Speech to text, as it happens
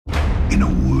in a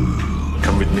world.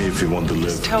 Come with me if you want to live.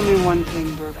 Just tell me one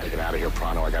thing, Burke. Gotta get out of here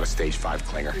pronto. I got a stage 5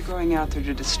 clinger. You're going out there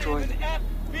to destroy them.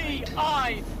 Your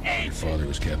father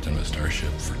was captain of a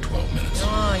starship for 12 minutes.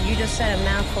 Oh, you just said a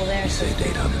mouthful there. He saved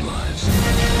 800 lives.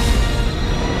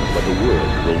 But the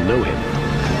world will know him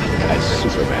as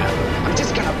Superman. I'm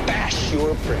just gonna bash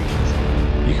your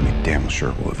brains. You can be damn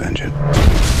sure we'll avenge it.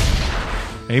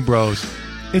 Hey, bros.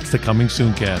 It's the Coming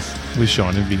Soon cast with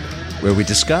Sean and Vito, where we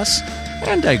discuss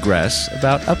and digress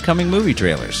about upcoming movie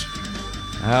trailers.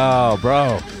 Oh,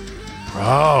 bro.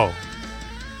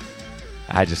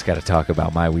 I just got to talk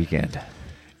about my weekend.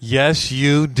 Yes,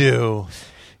 you do.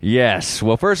 Yes.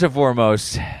 Well, first and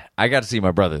foremost, I got to see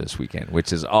my brother this weekend,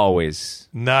 which is always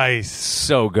Nice.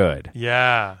 so good.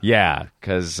 Yeah. Yeah,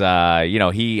 because I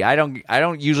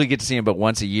don't usually get to see him but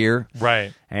once a year,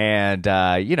 Right. and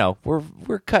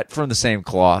we're cut from the same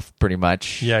cloth pretty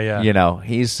much. Yeah.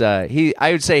 He's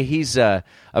I would say he's a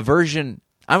version.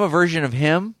 I'm a version of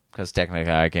him because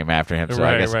technically I came after him, so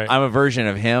I guess Right. I'm a version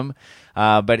of him.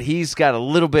 But he's got a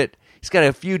little bit. He's got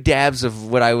a few dabs of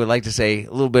what I would like to say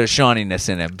a little bit of Shawniness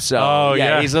in him. So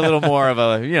yeah. he's a little more of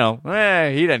a he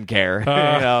doesn't care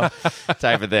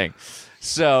type of thing.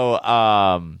 So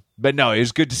but no, it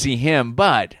was good to see him.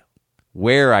 But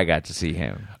where I got to see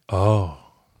him, I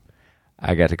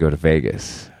got to go to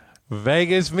Vegas.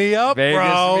 Vegas me up, Vegas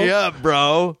bro. me up,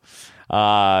 bro.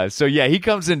 So yeah, he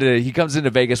comes into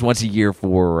Vegas once a year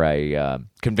for a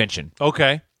convention.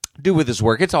 Okay. Do with his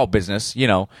work. It's all business,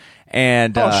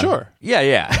 And sure.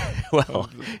 Yeah. Well,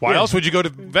 Why else would you go to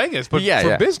Vegas but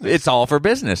for business? It's all for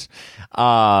business.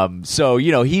 So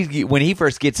he when he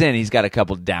first gets in, he's got a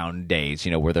couple down days,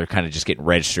 where they're kind of just getting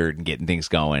registered and getting things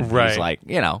going. Right. He's like,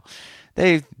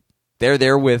 they're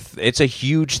there with. It's a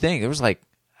huge thing. There was like,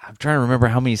 I'm trying to remember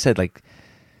how many he said, like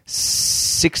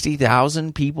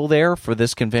 60,000 people there for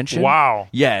this convention. Wow.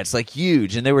 Yeah, it's like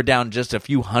huge, and they were down just a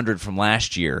few hundred from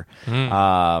last year.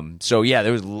 So yeah,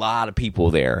 there was a lot of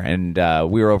people there, and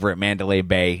we were over at Mandalay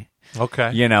Bay.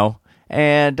 Okay.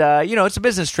 And it's a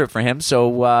business trip for him,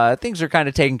 so things are kind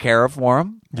of taken care of for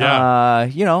him. Yeah.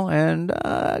 And get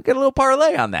a little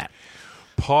parlay on that.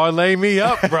 Parlay me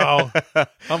up, bro.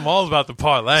 I'm all about the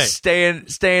parlay.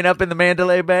 Staying up in the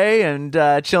Mandalay Bay and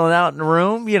chilling out in the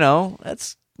room,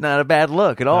 that's not a bad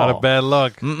look at all. Not a bad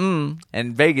look. Mm-mm.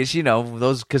 And Vegas,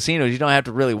 those casinos, you don't have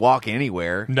to really walk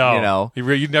anywhere. No.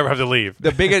 You never have to leave.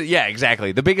 The biggest, yeah,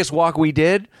 exactly. The biggest walk we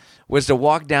did was to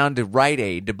walk down to Rite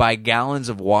Aid to buy gallons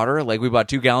of water. Like we bought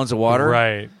 2 gallons of water.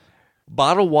 Right.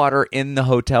 Bottled water in the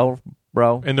hotel,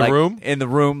 bro. In the room? In the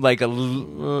room, like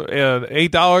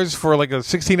 $8 for like a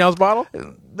 16-ounce bottle?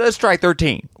 Let's try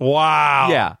 13. Wow.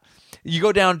 Yeah. You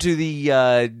go down to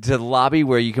the lobby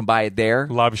where you can buy it there.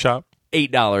 Lobby shop? $8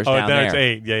 down then there. It's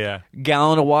 $8. Yeah.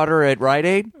 Gallon of water at Rite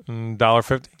Aid?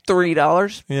 $1.50.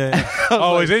 $3. Yeah.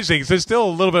 It's interesting. So it's still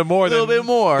a little bit more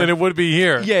than it would be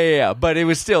here. Yeah. But it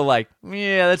was still like,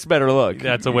 that's a better look.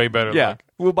 That's a way better look.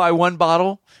 We'll buy one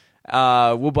bottle.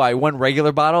 We'll buy one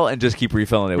regular bottle and just keep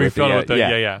refilling it with it.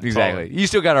 Yeah. Exactly. Totally. You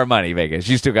still got our money, Vegas.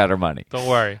 You still got our money. Don't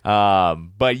worry.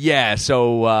 But yeah,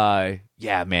 so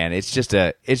man, it's just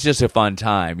a fun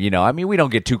time. I mean, we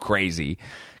don't get too crazy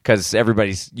because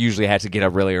everybody's usually has to get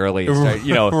up really early and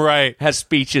start, right. has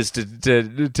speeches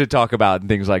to talk about and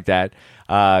things like that.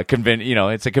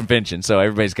 It's a convention, so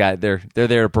everybody's got they're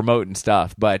there to promote and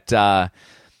stuff. But no,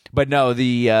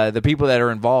 the people that are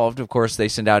involved, of course, they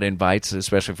send out invites,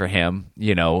 especially for him.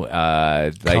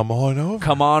 Come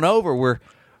on over.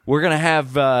 We're gonna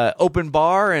have open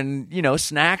bar and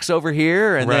snacks over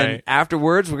here, and then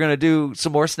afterwards we're gonna do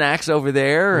some more snacks over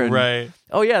there. And, right.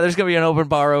 Oh yeah, there's gonna be an open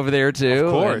bar over there too.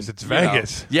 Of course, and, it's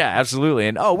Vegas. Yeah, absolutely.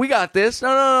 And we got this.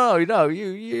 No.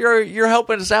 You're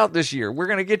helping us out this year. We're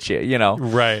gonna get you.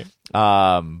 Right.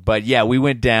 But yeah, we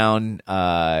went down.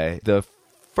 The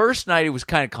first night it was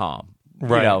kind of calm.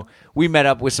 Right. We met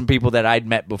up with some people that I'd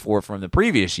met before from the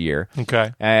previous year.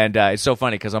 Okay. And it's so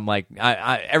funny because I'm like,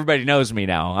 everybody knows me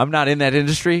now. I'm not in that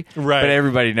industry, right? But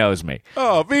everybody knows me.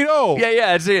 Oh, Vito.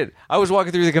 Yeah, that's it. I was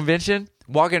walking through the convention,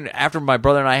 after my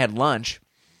brother and I had lunch.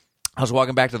 I was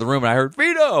walking back to the room and I heard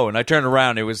Vito, and I turned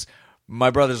around. It was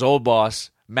my brother's old boss,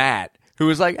 Matt, who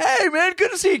was like, "Hey, man,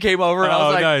 good to see you." Came over, and I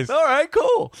was like, nice. "All right,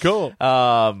 cool."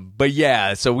 But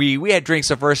yeah, so we had drinks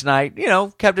the first night.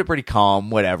 Kept it pretty calm,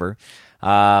 whatever.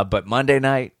 But Monday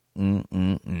night, it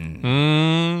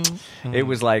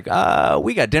was like,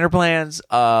 we got dinner plans.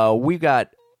 We got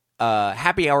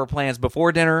happy hour plans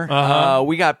before dinner.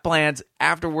 We got plans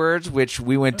afterwards, which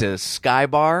we went to Sky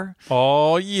Bar.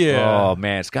 Oh, yeah. Oh,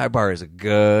 man, Sky Bar is a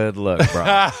good look,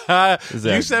 bro.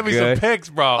 You sent me some pics,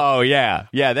 bro. Oh, yeah.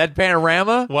 Yeah, that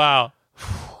panorama. Wow.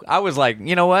 I was like,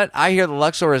 you know what? I hear the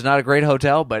Luxor is not a great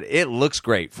hotel, but it looks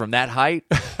great from that height.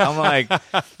 I'm like,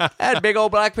 that big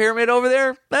old black pyramid over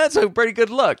there, that's a pretty good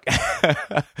look.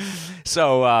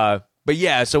 So, but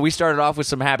yeah, so we started off with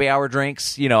some happy hour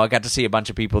drinks. You know, I got to see a bunch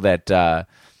of people that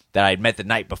I'd met the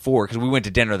night before because we went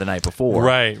to dinner the night before.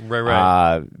 Right.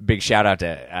 Big shout out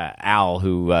to Al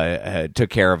who took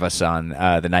care of us on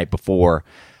the night before.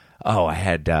 Oh, I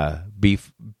had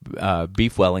beef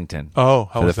Wellington. Oh,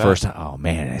 how for was the that? first time. Oh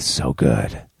man, it's so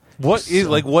good. What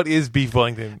is beef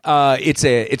Wellington? It's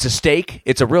a steak.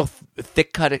 It's a real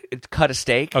thick cut of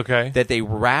steak. Okay. That they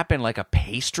wrap in like a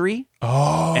pastry.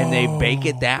 Oh. And they bake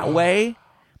it that way.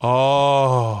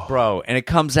 Oh, Bro, and it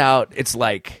comes out. It's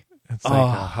like a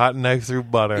hot knife through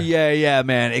butter. Yeah,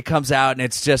 man. It comes out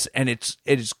and it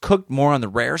is cooked more on the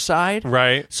rare side.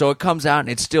 Right. So it comes out and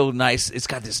it's still nice. It's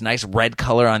got this nice red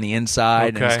color on the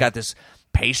inside, and it's got this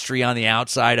pastry on the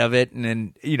outside of it, and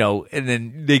then and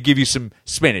then they give you some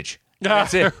spinach.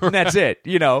 That's it. And that's it.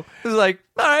 It's like,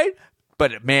 all right.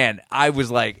 But man, I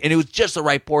was like, and it was just the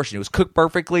right portion. It was cooked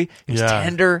perfectly. It was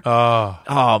tender.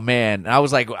 Oh man, I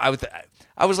was like,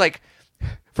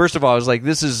 first of all, I was like,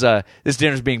 this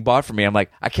dinner's being bought for me. I'm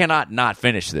like, I cannot not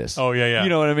finish this. Oh yeah. You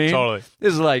know what I mean? Totally.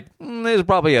 This is like, this is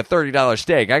probably a $30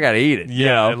 steak. I got to eat it.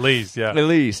 Yeah, at least. Yeah, at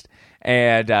least.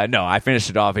 And no, I finished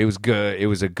it off. It was good. It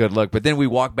was a good look. But then we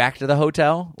walked back to the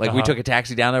hotel. Like we took a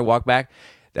taxi down there, walked back.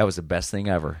 That was the best thing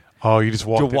ever. Oh, you just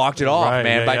walked it off, right,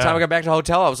 man. yeah, By the time I got back to the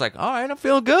hotel, I was like, all right, I'm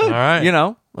feeling good. All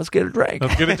right. Let's get a drink.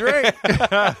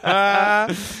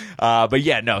 But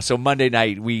yeah, no. So Monday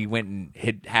night, we went and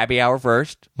hit happy hour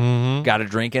first. Mm-hmm. Got a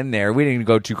drink in there. We didn't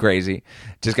go too crazy.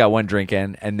 Just got one drink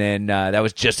in. And then that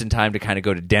was just in time to kind of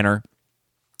go to dinner.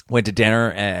 Went to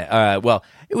dinner. Well,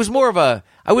 it was more of a,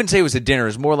 I wouldn't say it was a dinner. It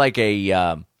was more like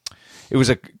it was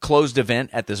a closed event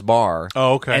at this bar.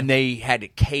 Oh, okay. And they had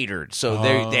it catered. So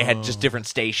they had just different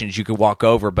stations you could walk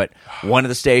over. But one of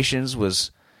the stations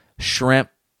was shrimp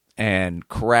and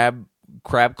crab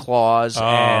claws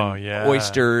and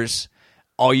oysters.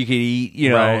 All you could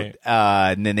eat, Right.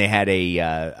 And then they had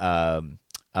a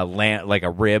lamb, like a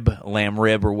lamb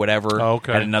rib or whatever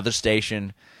at another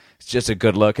station. It's just a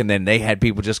good look. And then they had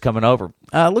people just coming over.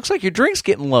 Looks like your drink's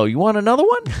getting low. You want another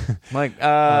one? I'm like,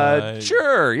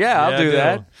 sure. Yeah, I'll do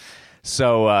that.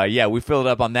 So, we filled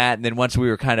up on that. And then once we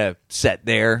were kind of set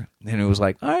there, then it was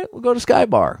like, all right, we'll go to Sky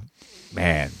Bar.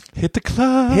 Man. Hit the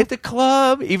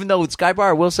club. Even though with Sky Bar,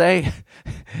 I will say,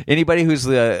 anybody who's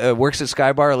works at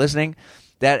Sky Bar listening,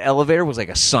 that elevator was like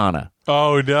a sauna.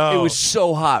 Oh, no. It was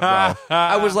so hot, bro.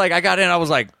 I got in, I was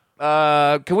like,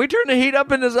 can we turn the heat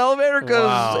up in this elevator?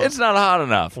 Because it's not hot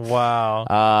enough.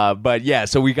 Wow. But yeah,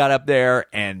 so we got up there,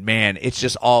 and man, it's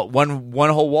just all one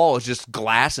whole wall is just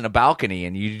glass and a balcony,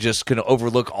 and you just can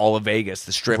overlook all of Vegas,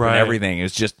 the Strip, and everything. It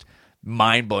was just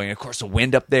mind blowing. Of course, the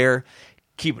wind up there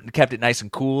kept it nice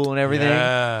and cool and everything.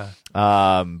 Yeah.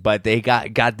 But they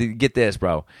got to get this,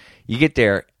 bro. You get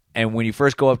there, and when you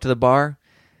first go up to the bar,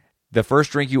 the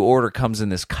first drink you order comes in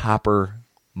this copper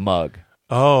mug.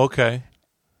 Oh, okay.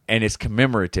 And it's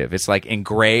commemorative. It's like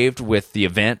engraved with the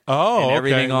event and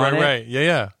everything on it. Right.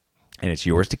 Yeah. And it's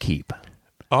yours to keep.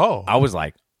 Oh. I was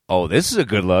like, oh, this is a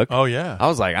good look. Oh, yeah. I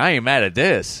was like, I ain't mad at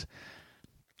this.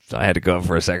 So I had to go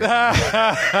for a second.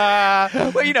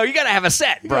 Well, you got to have a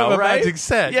set, bro, have a right? magic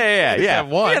set. Yeah. Have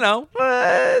one.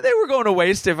 They were going to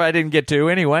waste if I didn't get two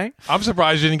anyway. I'm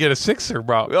surprised you didn't get a sixer,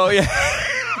 bro. Oh, yeah.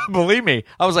 Believe me.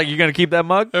 I was like, you going to keep that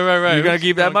mug? Right. You going to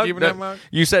keep that mug? Keeping that mug?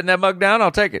 You setting that mug down?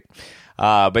 I'll take it.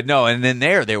 But no, and then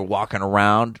they were walking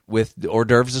around with the hors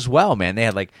d'oeuvres as well, man. They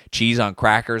had like cheese on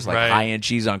crackers, like high-end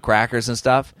cheese on crackers and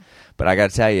stuff. But I got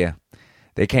to tell you,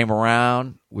 they came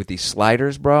around with these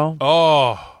sliders, bro.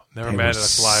 Oh, never mad at a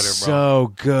slider, bro.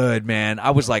 So good, man.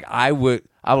 I was like,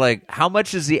 how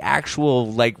much is the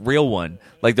actual like real one,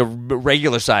 like the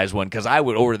regular size one? Because I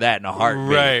would order that in a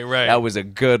heartbeat. Right. That was a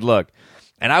good look,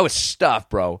 and I was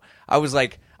stuffed, bro. I was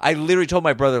like, I literally told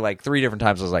my brother like 3 different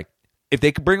times. I was like, if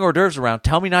they could bring hors d'oeuvres around,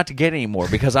 tell me not to get any more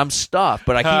because I'm stuffed,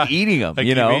 but I keep eating them.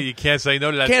 You can't say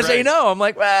no to that. Can't say no. I'm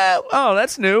like, well,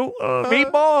 that's new.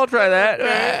 Meatball, I'll try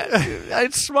that.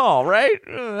 It's small, right?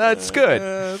 That's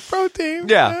good. Protein.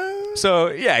 Yeah.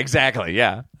 So, yeah, exactly.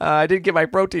 Yeah. I did get my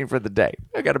protein for the day.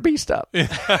 I got to beast up.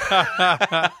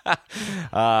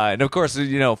 And of course,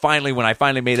 finally, when I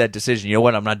finally made that decision, you know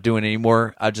what? I'm not doing it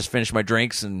anymore. I'll just finish my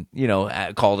drinks and,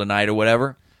 call it a night or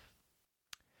whatever.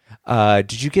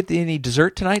 Did you get any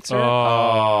dessert tonight, sir?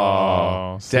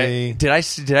 Oh, see. Did I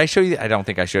show you? I don't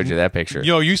think I showed you that picture.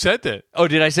 Yo, you sent it. Oh,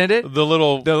 did I send it? The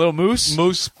little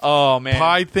Moose. Oh man,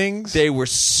 pie things. They were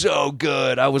so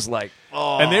good. I was like,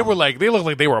 oh, and they looked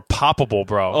like they were poppable,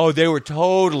 bro. oh, they were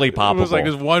totally poppable. It was like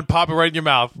there's one popping right in your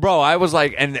mouth. Bro, I was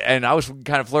like, and I was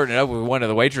kind of flirting it up with one of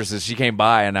the waitresses. She came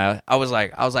by, and I was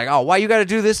like, oh, why you got to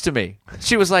do this to me?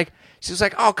 She was like,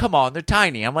 oh, come on, they're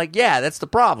tiny. I'm like, yeah, that's the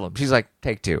problem. She's like,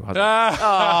 take two. I was like,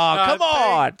 oh, come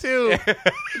on, two.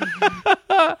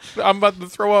 I'm about to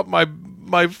throw up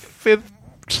my fifth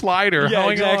slider. Yeah,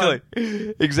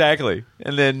 exactly.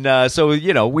 And then, so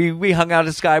we hung out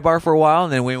at Sky Bar for a while,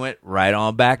 and then we went right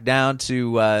on back down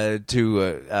to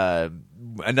another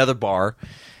bar,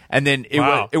 and then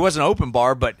it was an open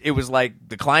bar, but it was like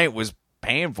the client was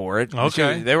paying for it.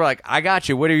 Okay, they were like, I got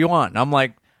you. What do you want? And I'm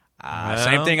like,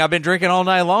 same thing I've been drinking all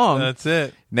night long. That's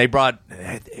it. And they brought.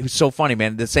 It was so funny,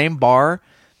 man. The same bar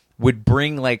would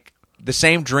bring like the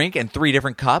same drink in 3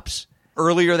 different cups.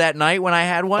 Earlier that night when I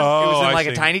had one, it was in like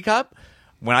a tiny cup.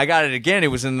 When I got it again, it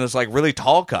was in this like really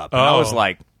tall cup. And I was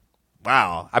like,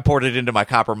 wow. I poured it into my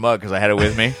copper mug because I had it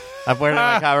with me. I poured it in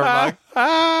my copper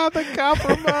mug. The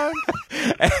copper mug.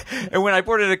 And when I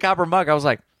poured it in a copper mug, I was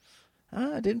like,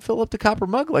 I didn't fill up the copper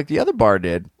mug like the other bar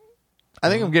did. I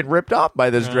think I'm getting ripped off by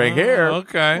this drink here.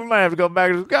 Okay. We might have to go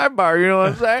back to the Sky Bar, you know what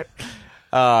I'm saying?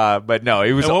 But no,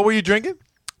 it was... And what were you drinking?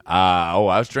 I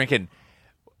was drinking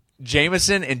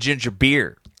Jameson and ginger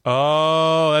beer.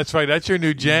 Oh, that's right. That's your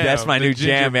new jam. That's my new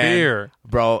jam, man. Beer.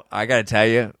 Bro, I got to tell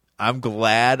you, I'm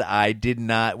glad I did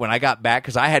not... When I got back,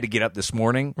 because I had to get up this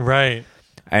morning. Right.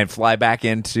 And fly back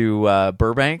into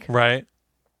Burbank. Right.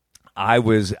 I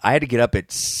had to get up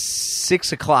at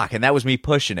 6 o'clock, and that was me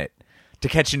pushing it to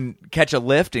catch a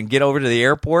lift and get over to the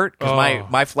airport because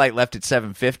my flight left at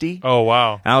 7:50. Oh,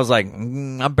 wow. And I was like,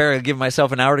 I'm barely giving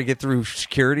myself an hour to get through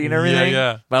security and everything.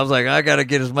 Yeah. But I was like, I got to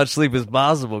get as much sleep as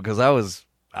possible because I was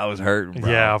hurting,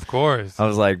 bro. Yeah, of course. I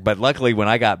was like, but luckily when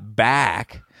I got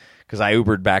back, because I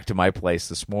Ubered back to my place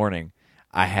this morning,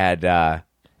 I had, and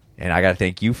I got to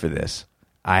thank you for this,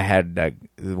 I had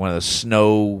one of those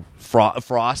snow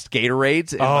frost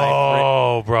Gatorades.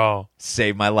 Bro.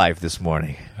 Saved my life this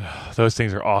morning. Those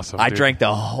things are awesome. I dude. drank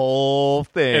the whole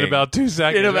thing. In about 2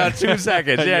 seconds.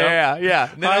 Yeah.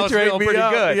 And then I was feeling pretty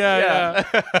good.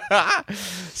 Yeah.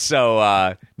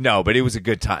 So, no, but it was a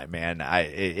good time, man.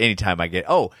 Anytime I get...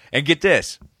 Oh, and get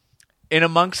this. In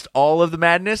amongst all of the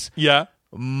madness, yeah,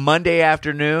 Monday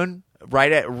afternoon,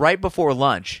 right before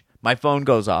lunch, my phone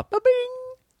goes off. Ba-bing.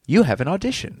 You have an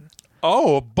audition.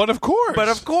 Oh, but of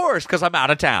course, because I'm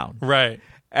out of town. Right.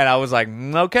 And I was like,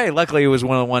 okay. Luckily, it was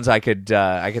one of the ones I could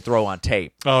throw on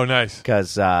tape. Oh, nice.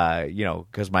 Because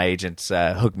my agents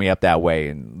hooked me up that way,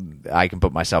 and I can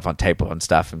put myself on tape on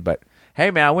stuff. But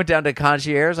hey, man, I went down to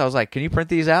Concierge. I was like, can you print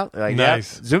these out? They're like,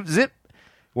 nice. Yeah. Zip.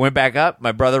 Went back up.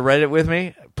 My brother read it with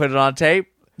me. Put it on tape.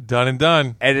 Done and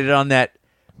done. Edited on that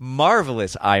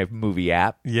marvelous iMovie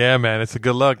app. Yeah, man, it's a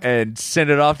good look. And sent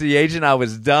it off to the agent. I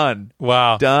was done.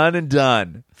 Wow. Done and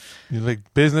done. You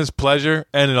like business, pleasure,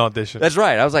 and an audition. That's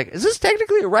right. I was like, is this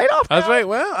technically a write-off? I was like,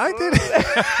 well, I did it.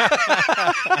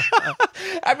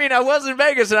 I mean, I was in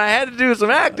Vegas and I had to do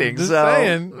some acting. Just so,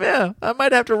 saying. Yeah, I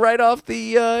might have to write off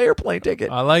the airplane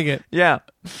ticket. I like it. Yeah.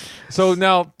 So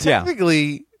now,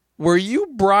 technically, were you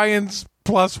Brian's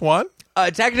plus one?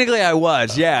 Technically, I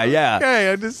was. Yeah.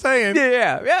 Okay, I'm just saying.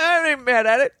 Yeah. I ain't mad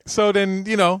at it. So then,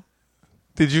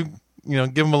 did you,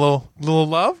 give him a little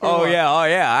love? Oh, yeah.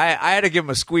 I had to give him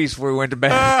a squeeze before we went to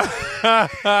bed.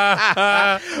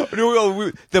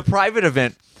 The private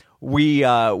event we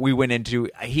went into,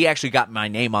 he actually got my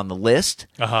name on the list.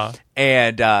 Uh-huh.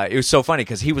 And it was so funny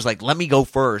because he was like, let me go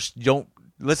first.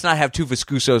 Let's not have 2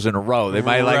 Viscusos in a row. They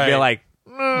might be like,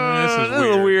 this is a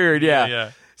little weird. Yeah. Yeah.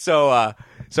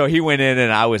 So he went in,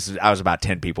 and I was about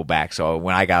 10 people back. So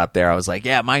when I got up there, I was like,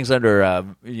 "Yeah, mine's under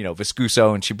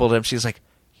Viscuso." And she pulled him. She was like,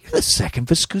 "You're the second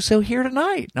Viscuso here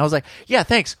tonight." And I was like, "Yeah,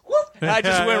 thanks." Whoop. And I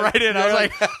just went right in. I was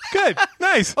like, "Good,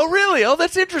 nice." Oh, really? Oh,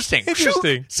 that's interesting.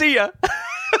 Interesting. See ya.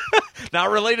 Not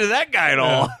related to that guy at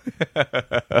all.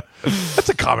 That's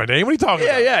a common name. What are you talking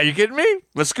about? Yeah. You kidding me?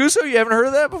 Viscuso? You haven't heard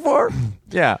of that before?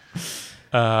 Yeah.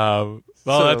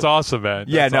 Well, that's awesome, man.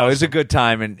 That's awesome. It was a good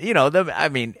time, and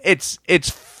it's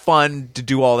fun to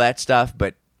do all that stuff.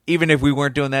 But even if we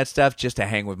weren't doing that stuff, just to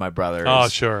hang with my brother,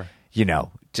 sure,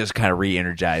 just kind of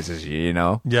re-energizes you,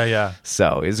 Yeah.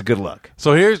 So it's a good look.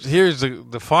 So here's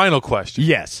the final question.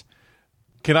 Yes,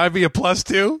 can I be a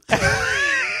 +2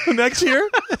 next year?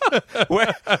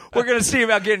 We're gonna see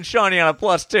about getting Shawnee on a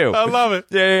 +2. I love it.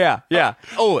 Yeah.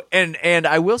 Oh, and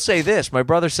I will say this. My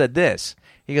brother said this.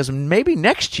 He goes, maybe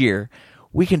next year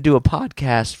we can do a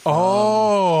podcast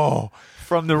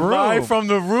from the room. Live from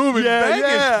the room in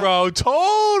Vegas, bro.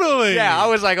 Totally. Yeah, I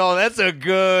was like, oh, that's a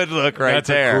good look That's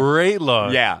there. a great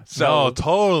look. Yeah, so- no,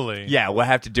 totally. Yeah, we'll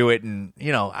have to do it, and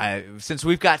since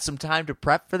we've got some time to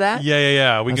prep for that.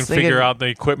 Yeah. We can figure out the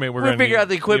equipment. We're going to figure out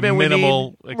the equipment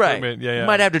minimal we need. equipment. Right. Yeah.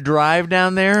 Might have to drive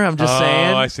down there. I'm just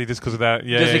saying. Oh, I see. Just because of that.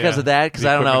 Yeah. Just because of that, because The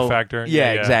I don't equipment know. Factor.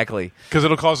 Yeah, exactly. Because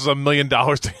it'll cost us $1 million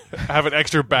to have an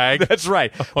extra bag. That's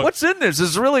right. What's in this?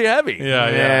 It's really heavy.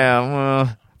 Yeah.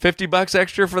 Well, $50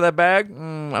 extra for that bag?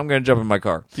 I'm going to jump in my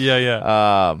car.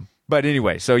 Yeah. But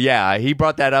anyway, so yeah, he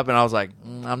brought that up, and I was like,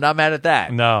 I'm not mad at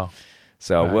that. No.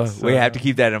 So we have to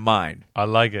keep that in mind. I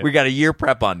like it. We got a year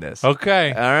prep on this.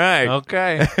 Okay. All right.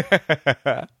 Okay.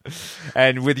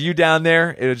 And with you down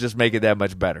there, it'll just make it that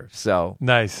much better. So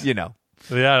Nice. Yeah,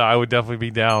 I would definitely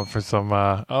be down for some.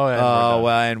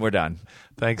 and we're done.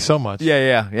 Thanks so much.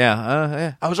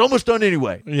 Yeah. I was almost done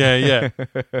anyway. Yeah.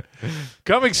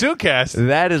 Coming soon, cast.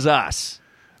 That is us.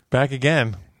 Back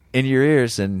again. In your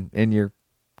ears and in your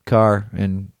car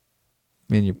and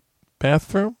in your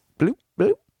Bathroom bloop,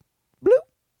 bloop, bloop.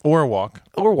 or a walk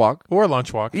Or walk. or a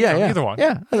lunch walk. Yeah. Either one.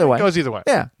 Yeah, either way. It goes either way.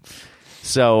 Yeah.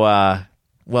 So,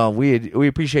 we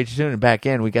appreciate you tuning back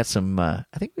in. We got some, I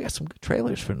think we got some good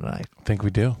trailers for tonight. I think we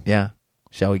do. Yeah.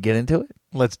 Shall we get into it?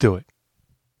 Let's do it.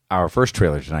 Our first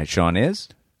trailer tonight, Sean, is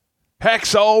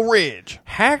Hacksaw Ridge.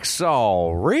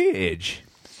 Hacksaw Ridge.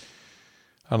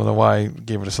 I don't know why I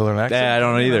gave it a southern accent. I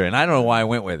don't know either, and I don't know why I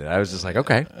went with it. I was just like,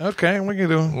 okay. Okay, we can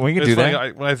do. We can it's do funny,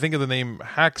 that. when I think of the name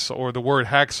Hacksaw or the word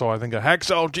hacksaw, I think of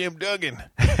Hacksaw Jim Duggan.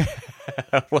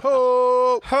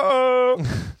 Ho, ho.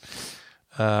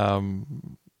 Yeah.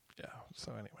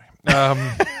 So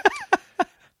anyway,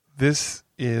 this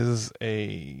is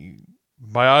a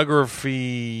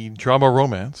biography drama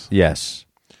romance. Yes.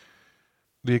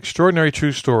 The extraordinary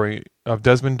true story of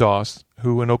Desmond Doss,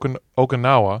 who in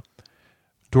Okinawa,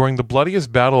 during the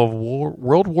bloodiest battle of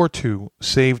World War II,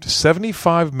 saved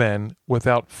 75 men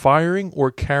without firing or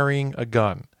carrying a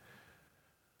gun.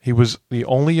 He was the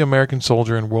only American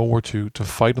soldier in World War II to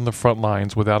fight on the front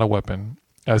lines without a weapon,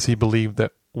 as he believed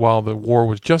that while the war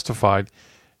was justified,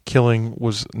 killing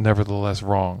was nevertheless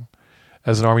wrong.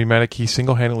 As an Army medic, he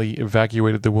single-handedly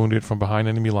evacuated the wounded from behind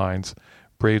enemy lines,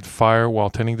 braved fire while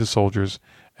tending to soldiers,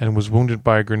 and was wounded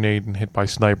by a grenade and hit by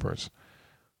snipers.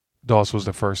 Doss was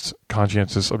the first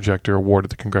conscientious objector awarded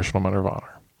the Congressional Medal of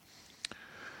Honor.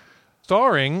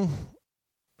 Starring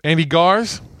Andy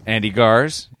Garz,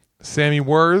 Sammy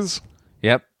Worth,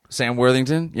 Yep. Sam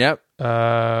Worthington. Yep.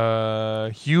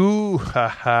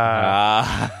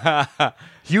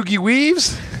 Hughie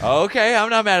Weaves, Okay, I'm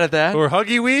not mad at that. or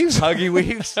Huggy Weaves. Huggy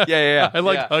Weaves. Yeah. I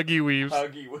like Huggy Weaves.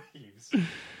 Huggy Weaves.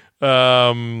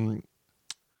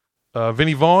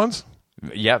 Vinnie Vaughns,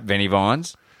 Yep, Vinnie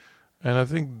Vaughns. and I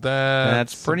think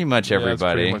that's pretty much everybody.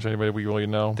 That's pretty much anybody we really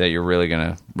know. That you're really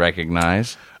going to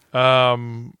recognize.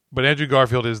 But Andrew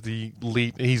Garfield is the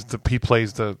lead. He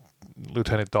plays the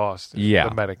Lieutenant Doss, Yeah.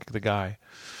 the medic, the guy.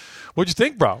 What'd you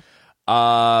think, bro?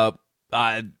 I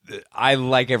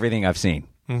like everything I've seen.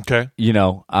 Okay.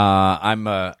 I'm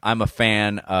a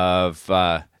fan of.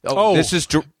 This is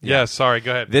Yeah, sorry.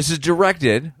 Go ahead. this is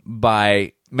directed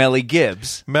by Melly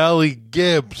Gibbs. Melly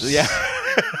Gibbs. Yeah,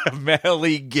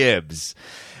 Melly Gibbs,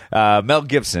 Mel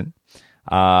Gibson,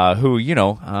 who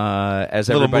as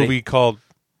Little everybody movie called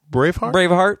Braveheart.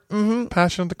 Braveheart. Mm-hmm.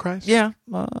 Passion of the Christ. Yeah,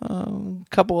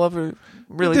 couple of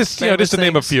really Just famous to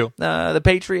name a things. few. The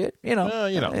Patriot,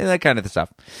 that kind of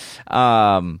stuff.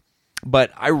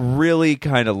 But I really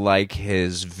kind of like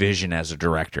his vision as a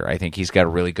director. I think he's got a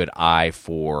really good eye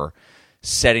for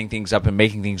setting things up and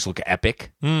making things look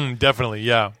epic. Definitely,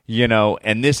 yeah.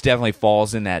 And this definitely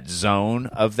falls in that zone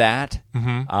of that.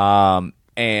 Mm-hmm.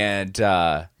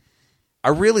 I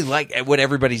really like what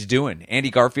everybody's doing. Andy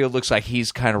Garfield looks like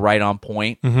he's kind of right on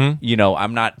point.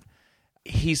 Mm-hmm.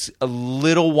 He's a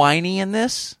little whiny in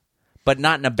this, but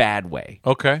not in a bad way.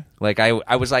 Okay. Like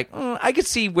I was like, I could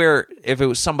see where if it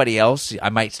was somebody else, I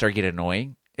might start getting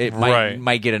annoying. It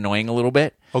might get annoying a little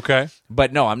bit. Okay.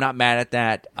 But no, I'm not mad at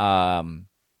that.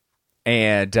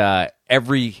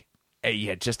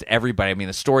 Just everybody. I mean,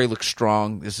 the story looks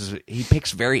strong. He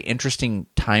picks very interesting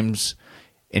times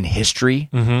in history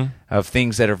of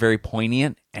things that are very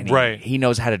poignant, and he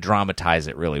knows how to dramatize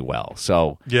it really well.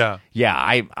 So yeah,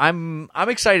 I'm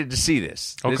excited to see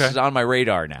this. Okay. This is on my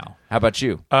radar now. How about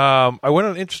you? I went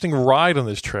on an interesting ride on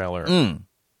this trailer, and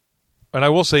I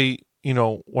will say,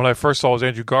 when I first saw it was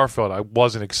Andrew Garfield, I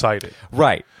wasn't excited.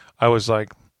 Right. I was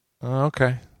like,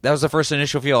 okay. That was the first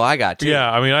initial feel I got too.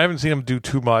 Yeah, I mean, I haven't seen him do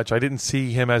too much. I didn't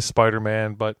see him as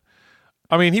Spider-Man, but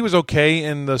I mean, he was okay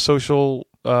in the social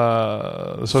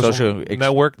network.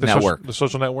 The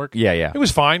social network. Yeah, yeah. It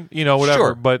was fine, whatever.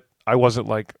 Sure. But I wasn't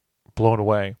like blown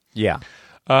away. Yeah.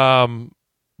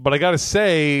 But I got to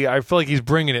say, I feel like he's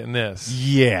bringing it in this.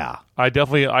 Yeah. I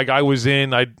definitely, I was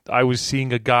seeing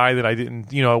a guy that I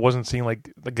didn't, I wasn't seeing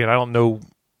again, I don't know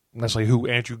necessarily who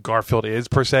Andrew Garfield is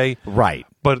per se. Right.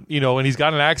 But, and he's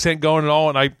got an accent going and all,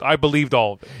 and I believed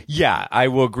all of it. Yeah, I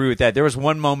will agree with that. There was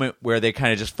one moment where they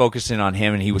kind of just focused in on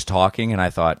him and he was talking, and I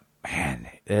thought, man,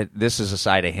 this is a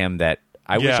side of him that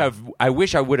I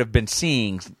wish I would have been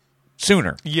seeing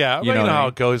sooner. Yeah, you know how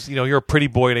it goes. You're a pretty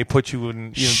boy, and they put you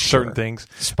in certain things.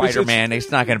 Spider-Man, it's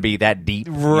not going to be that deep,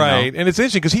 right? And it's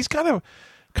interesting because he's kind of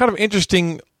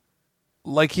interesting.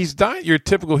 Like he's not your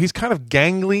typical. He's kind of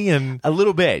gangly and a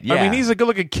little bit. Yeah, I mean, he's a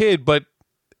good-looking kid, but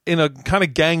in a kind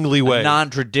of gangly way,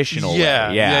 non-traditional. Yeah,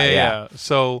 way. Yeah.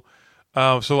 So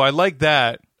I like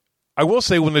that. I will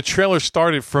say when the trailer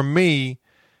started, for me,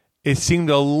 it seemed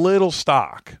a little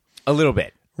stock. A little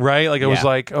bit. Right? Like, it was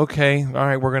like, okay, all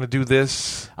right, we're going to do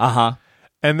this. Uh-huh.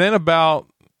 And then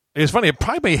it's funny,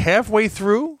 probably halfway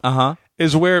through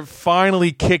is where it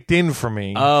finally kicked in for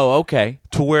me. Oh, okay.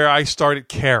 To where I started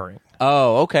caring.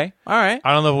 Oh, okay. All right.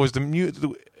 I don't know if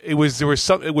it was it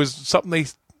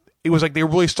was like they were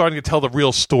really starting to tell the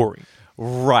real story.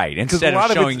 Right. Instead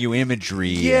of showing you imagery.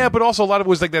 Yeah, but also a lot of it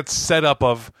was like that setup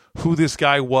of who this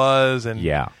guy was and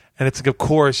And it's like, of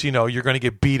course, you're going to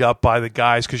get beat up by the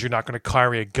guys because you're not going to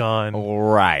carry a gun.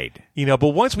 Right. But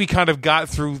once we kind of got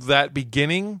through that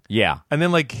beginning. Yeah. And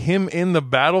then like him in the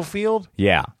battlefield.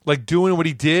 Yeah. Like doing what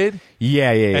he did.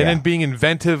 Yeah. And then being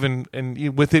inventive and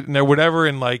with it and whatever.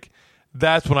 And like,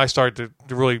 that's when I started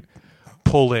to really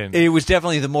pull in. It was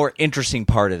definitely the more interesting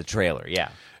part of the trailer. Yeah.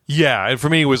 Yeah. And for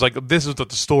me, it was like, this is what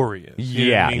the story is. You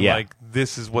know what I mean? Yeah. Like,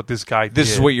 this is what this guy did.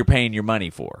 This is what you're paying your money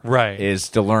for. Right. Is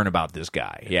to learn about this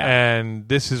guy. Yeah. And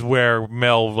this is where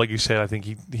Mel, like you said, I think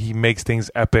he makes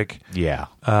things epic. Yeah.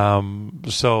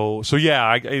 So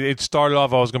yeah, it started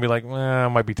off, I was going to be like, I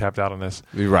might be tapped out on this.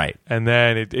 Right. And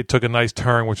then it took a nice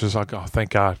turn, which was like, oh,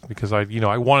 thank God, because I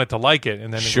wanted to like it.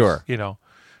 And then it was,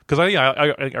 because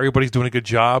everybody's doing a good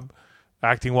job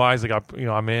acting wise. Like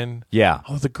I'm in. Yeah.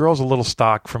 Oh, the girl's a little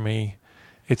stock for me.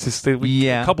 It's just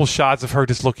a couple shots of her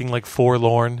just looking like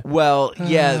forlorn. Well,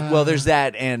 yeah. Well, there's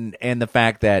that, and the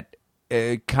fact that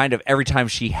kind of every time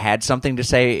she had something to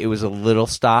say, it was a little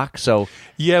stock. So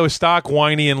yeah, it was stock,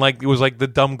 whiny, and like it was like the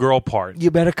dumb girl part. You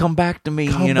better come back to me.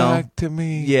 Come back to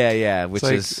me. Yeah. Which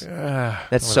like, is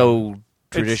that's so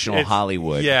traditional it's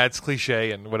Hollywood. Yeah, it's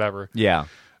cliche and whatever. Yeah.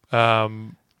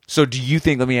 So do you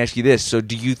think? Let me ask you this. So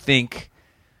do you think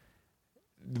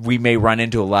we may run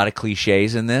into a lot of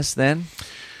cliches in this then?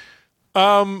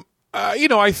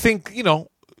 I think,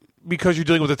 because you're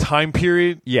dealing with a time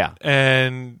period. Yeah.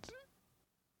 And,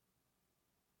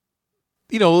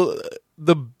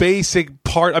 the basic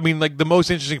part, I mean, like the most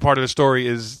interesting part of the story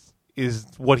is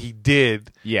what he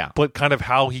did. Yeah. But kind of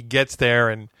how he gets there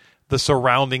and the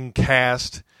surrounding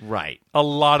cast. Right. A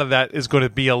lot of that is going to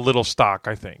be a little stock,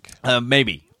 I think.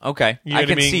 Maybe. Okay. You know I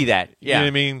can see that. Yeah. You know what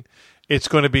I mean? It's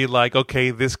going to be like,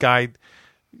 okay, this guy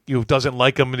doesn't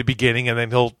like him in the beginning, and then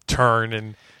he'll turn,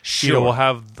 and we'll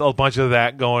have a bunch of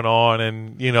that going on,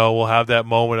 and we'll have that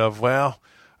moment of, well,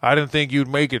 I didn't think you'd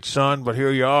make it, son, but here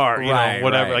you are,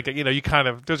 whatever. Right. Like you kind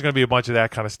of there's going to be a bunch of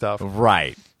that kind of stuff,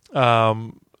 right?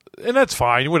 And that's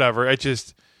fine, whatever. It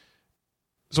just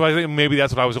I think maybe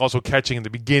that's what I was also catching in the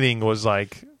beginning was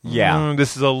like,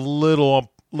 this is a little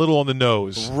on the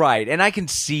nose, right? And I can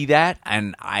see that,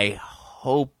 and I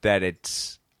hope that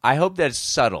it's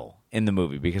subtle in the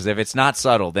movie, because if it's not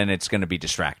subtle, then it's going to be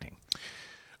distracting.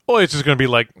 Well, it's just going to be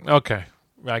like, okay,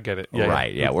 I get it. Yeah,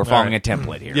 right. Yeah, we're following a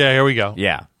template here. Yeah, here we go.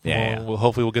 Yeah. Well,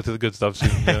 hopefully we'll get to the good stuff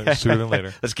sooner than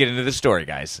later. Let's get into the story,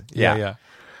 guys. Yeah.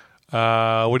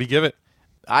 What do you give it?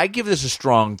 I give this a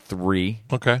strong 3.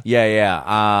 Okay.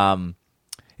 Yeah.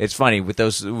 It's funny with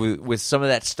those with some of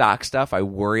that stock stuff, I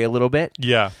worry a little bit.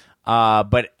 Yeah.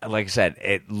 But like I said,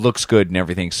 it looks good and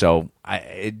everything, so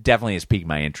it definitely has piqued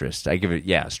my interest. I give it,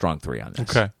 a strong 3 on this.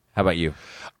 Okay. How about you?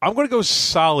 I'm going to go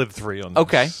solid 3 on this.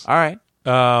 Okay. All right.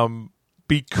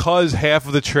 Because half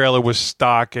of the trailer was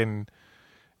stock, and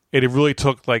it really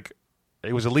took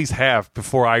it was at least half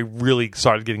before I really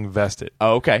started getting invested.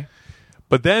 Oh, okay.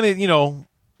 But then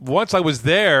once I was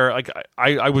there,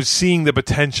 I was seeing the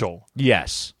potential.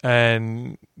 Yes.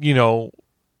 And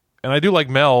and I do like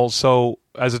Mel, so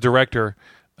as a director,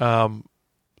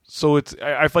 so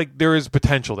I feel like there is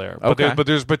potential there. But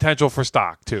there's potential for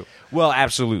stock too. Well,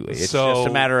 absolutely. It's just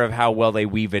a matter of how well they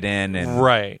weave it in, and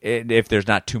right. If there's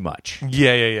not too much.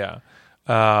 Yeah.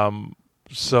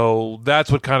 So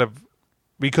that's what kind of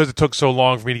because it took so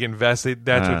long for me to get invested,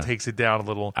 that's what takes it down a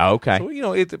little. Okay. So,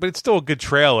 but it's still a good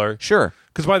trailer. Sure.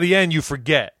 Because by the end, you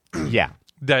forget Yeah.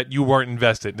 that you weren't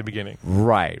invested in the beginning.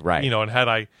 Right. And had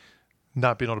I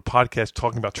not been on a podcast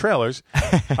talking about trailers,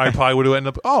 I probably would have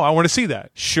ended up, I want to see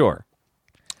that. Sure.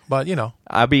 But,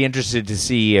 I'd be interested to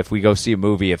see if we go see a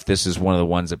movie, if this is one of the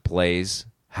ones that plays,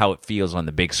 how it feels on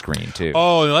the big screen, too.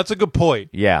 Oh, that's a good point.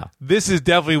 Yeah. This is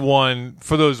definitely one,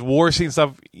 for those war scene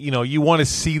stuff, you want to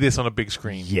see this on a big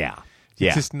screen. Yeah.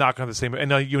 It's just not going to the same. And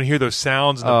now you hear those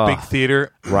sounds in the big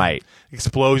theater. Right.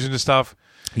 Explosions and stuff.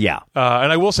 Yeah.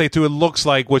 And I will say, too, it looks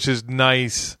like, which is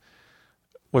nice,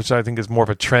 which I think is more of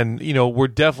a trend, we're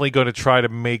definitely going to try to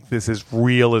make this as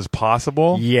real as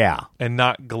possible. Yeah. And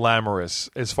not glamorous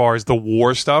as far as the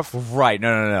war stuff. Right.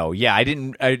 No. Yeah, I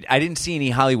didn't see any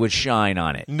Hollywood shine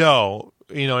on it. No.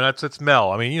 That's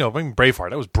Mel. I mean, Braveheart,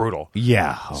 that was brutal.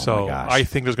 Yeah. Oh, so my gosh. I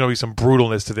think there's going to be some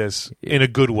brutalness to this in a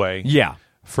good way. Yeah.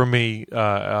 For me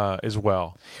as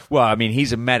well. Well, I mean,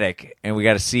 he's a medic, and we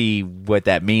got to see what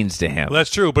that means to him. Well,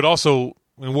 that's true, but also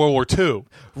in World War II.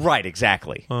 Right,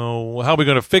 exactly. Oh, how are we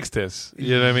going to fix this?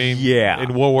 You know what I mean? Yeah.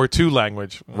 In World War II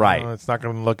language. Right. It's not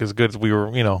going to look as good as we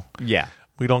were, Yeah.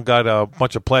 We don't got a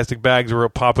bunch of plastic bags we're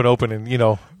popping open and,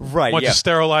 Right, a bunch of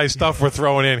sterilized stuff we're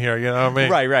throwing in here, you know what I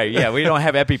mean? Right. Yeah, we don't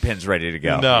have EpiPens ready to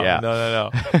go. No.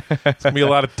 It's going to be a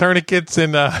lot of tourniquets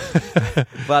and A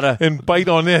lot of and bite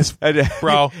on this,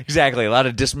 bro. Exactly. A lot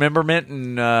of dismemberment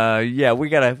and we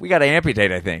gotta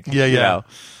amputate, I think. Yeah.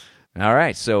 All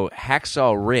right, so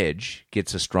Hacksaw Ridge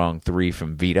gets a strong 3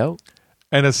 from Vito.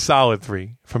 And a solid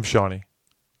 3 from Shawnee.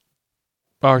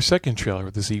 Our second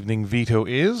trailer this evening, Vito,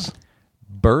 is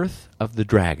Birth of the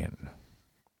Dragon.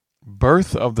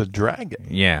 Birth of the Dragon.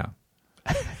 Yeah.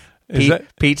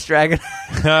 Pete's Dragon?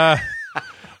 I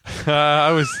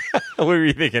was. What were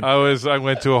you thinking? I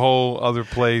went to a whole other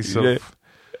place of.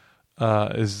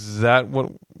 Is that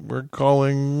what we're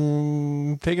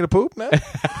calling taking a poop now?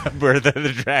 Birth of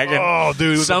the Dragon. Oh,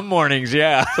 dude! Some mornings,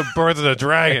 yeah. The Birth of the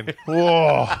Dragon.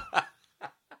 Whoa!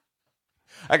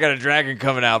 I got a dragon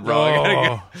coming out,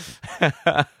 bro.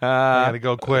 I gotta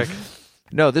go quick.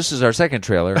 No, this is our second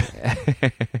trailer.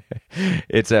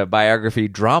 It's a biography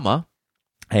drama,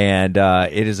 and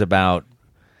it is about.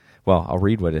 Well, I'll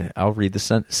read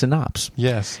the synopsis.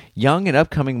 Yes. Young and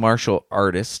upcoming martial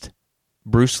artist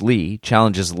Bruce Lee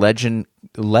challenges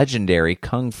legendary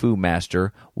kung fu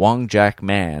master Wong Jack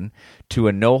Man to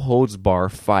a no-holds-bar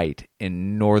fight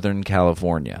in Northern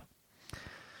California.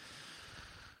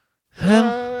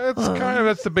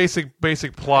 That's the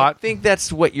basic plot. I think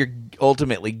that's what you're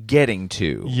ultimately getting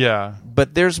to. Yeah.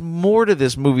 But there's more to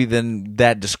this movie than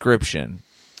that description.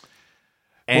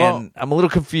 And I'm a little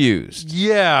confused.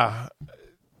 Yeah.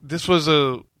 This was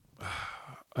an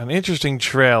interesting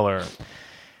trailer.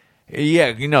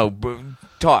 Yeah,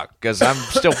 talk, because I'm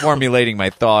still formulating my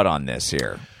thought on this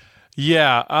here.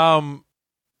 Yeah,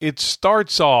 it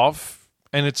starts off,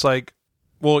 and it's like,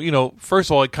 first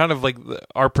of all, it kind of like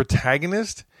our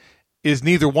protagonist is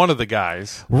neither one of the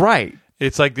guys. Right.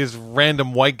 It's like this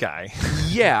random white guy.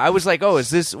 Yeah, I was like, is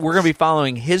this, we're going to be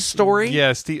following his story?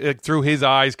 Yeah, through his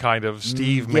eyes, kind of,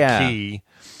 Steve McKee.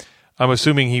 I'm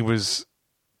assuming he was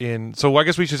so I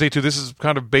guess we should say, too, this is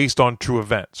kind of based on true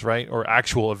events, right? Or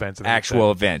actual events.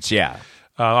 Actual events, yeah.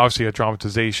 Obviously a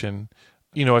dramatization.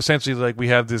 Essentially, like, we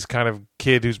have this kind of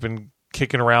kid who's been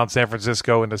kicking around San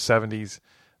Francisco in the 70s.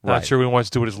 Not sure what he wants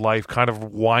to do with his life. Kind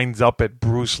of winds up at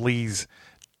Bruce Lee's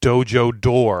dojo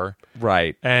door.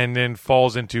 Right. And then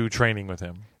falls into training with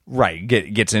him. Right.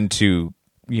 Gets into,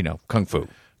 kung fu.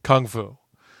 Kung fu.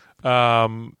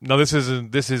 Now, this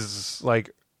is like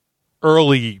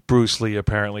early Bruce Lee,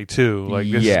 apparently, too. Like,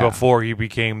 this is before he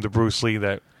became the Bruce Lee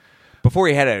that... Before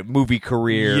he had a movie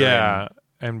career. Yeah,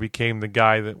 and became the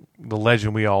guy, the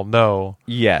legend we all know.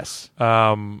 Yes.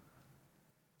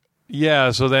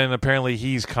 Yeah, so then apparently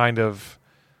he's kind of...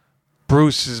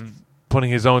 Bruce is putting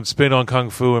his own spin on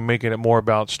Kung Fu and making it more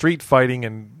about street fighting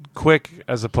and quick,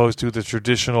 as opposed to the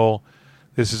traditional...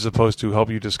 This is supposed to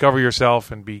help you discover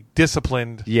yourself and be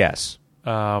disciplined. Yes.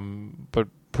 But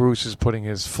Bruce is putting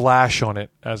his flash on it,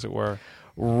 as it were.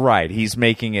 Right. He's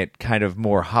making it kind of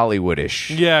more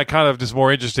Hollywoodish. Yeah, kind of just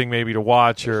more interesting maybe to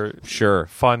watch or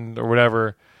fun or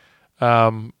whatever. Yeah,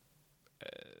 and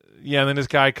then this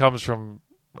guy comes from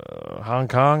Hong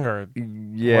Kong or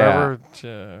wherever.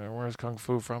 Where's Kung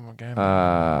Fu from again?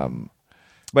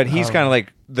 But he's kind of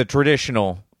like the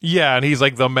traditional. Yeah, and he's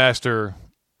like the master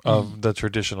of the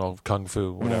traditional Kung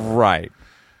Fu, whatever. Right.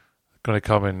 Going to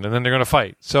come in, and then they're going to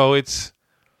fight. So it's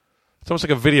almost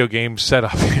like a video game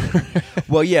setup.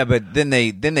 Well, yeah, but then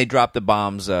they drop the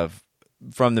bombs of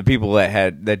the people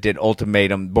that did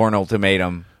Bourne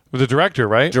Ultimatum, The director,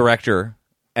 right? director,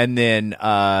 and then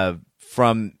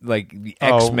from like the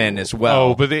X-Men as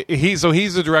well. Oh, but he's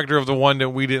the director of the one that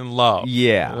we didn't love.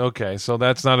 Yeah. Okay, so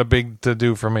that's not a big to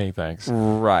do for me. Thanks.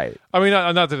 Right. I mean,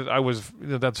 not that I was.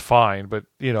 That's fine, but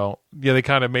they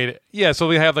kind of made it. Yeah, so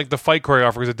they have like the fight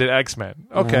choreographers that did X-Men.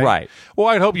 Okay, Right. Well,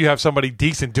 I'd hope you have somebody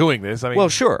decent doing this. I mean, Well,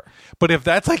 sure. But if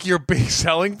that's like your big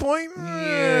selling point,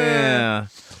 Yeah.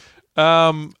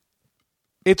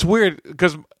 it's weird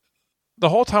because the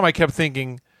whole time I kept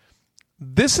thinking,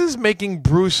 this is making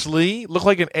Bruce Lee look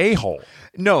like an a-hole.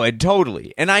 No,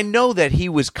 totally. And I know that he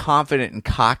was confident and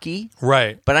cocky,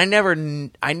 Right. but I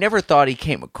never thought he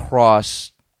came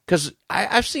across, because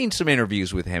I've seen some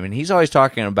interviews with him, and he's always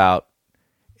talking about,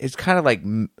 it's kind of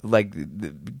like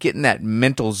getting that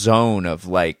mental zone of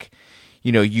like,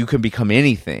 you can become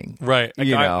anything. Right.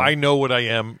 Like, I know what I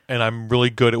am, and I'm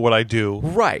really good at what I do.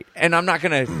 Right. And I'm not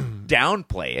going to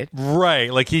downplay it.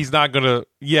 Right. Like, he's not going to,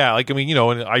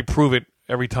 and I prove it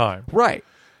every time. Right.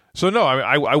 So, no,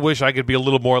 I wish I could be a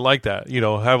little more like that,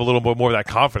 have a little bit more of that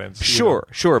confidence.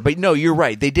 Sure. But no, you're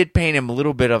right. They did paint him a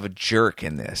little bit of a jerk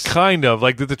in this. Kind of.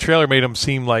 Like, the trailer made him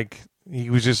seem like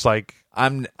he was just like...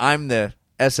 I'm the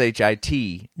SHIT.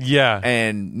 Yeah.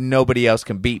 And nobody else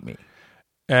can beat me.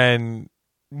 And,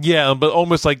 yeah, but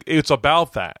almost like it's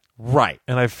about that. Right.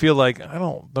 And I feel like, I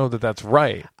don't know that that's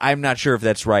right. I'm not sure if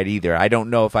that's right either. I don't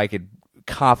know if I could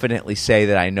confidently say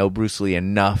that I know Bruce Lee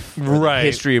enough, or the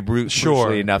history of Bruce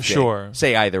Lee enough to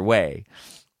say either way.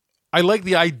 I like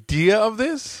the idea of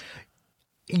this.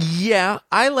 Yeah,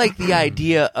 I like the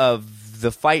idea of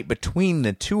the fight between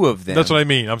the two of them. That's what I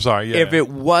mean. I'm sorry. Yeah. If it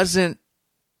wasn't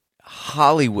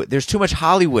Hollywood, there's too much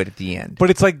Hollywood at the end. But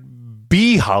it's like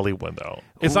B Hollywood though.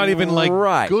 It's not even like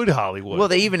Right. good Hollywood. Well,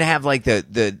 they even have like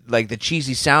the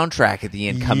cheesy soundtrack at the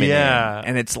end coming in,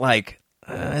 and it's like,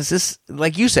 is this,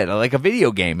 like you said, like a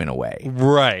video game in a way?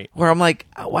 Right. Where I'm like,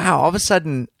 wow, all of a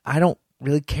sudden I don't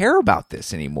really care about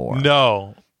this anymore.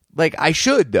 No. Like I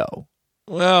should though.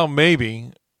 Well,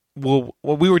 maybe. Well,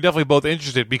 we were definitely both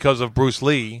interested because of Bruce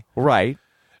Lee. Right.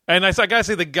 And I gotta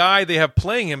say, the guy they have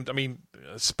playing him, I mean,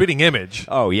 spitting image.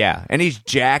 Oh yeah, and he's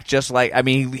jacked, just like, I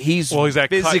mean, he's that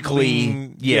physically, cut,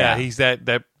 lean, yeah, he's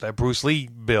that Bruce Lee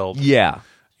build. yeah,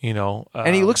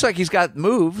 and he looks like he's got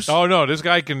moves. Oh no, this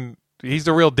guy he's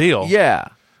the real deal. Yeah.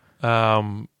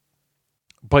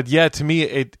 But yeah, to me,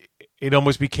 it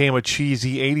almost became a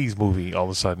cheesy '80s movie all of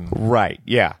a sudden. Right.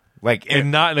 Yeah. Like,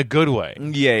 and not in a good way.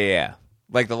 Yeah.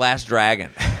 Like The Last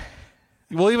Dragon.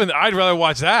 Well, even I'd rather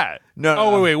watch that. No.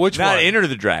 Oh wait, which not one? Enter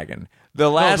the Dragon. The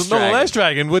Last Dragon. The Last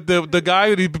Dragon with the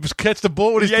guy who catch the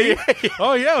bull with his teeth. Yeah.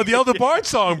 Oh yeah, with the Elder Bard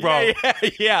song, bro.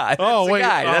 Yeah. That's Oh the wait,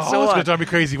 guy. That's the it's one. gonna drive me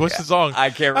crazy. What's the song? I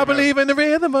can't remember. I believe in the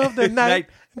rhythm of the night.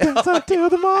 Dance until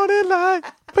the morning light.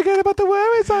 Forget about the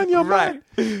worries on your Right.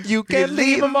 mind. You can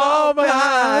leave them all behind.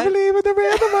 I believe in the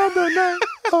rhythm of the night.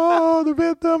 Oh, the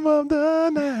rhythm of the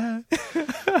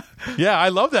night. Yeah, I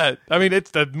love that. I mean,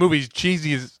 that movie's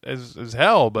cheesy as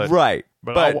hell, but Right.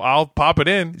 But I'll pop it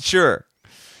in. Sure.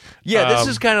 Yeah, this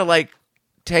is kind of like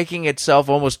taking itself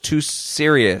almost too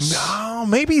serious. No,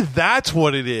 maybe that's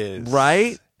what it is.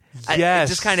 Right? Yes.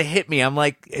 It just kind of hit me. I'm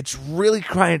like, it's really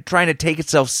trying to take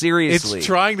itself seriously. It's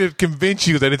trying to convince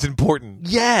you that it's important.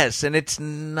 Yes, and it's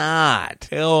not.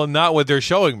 Hell, not what they're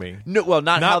showing me. No, well,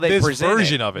 not how they this present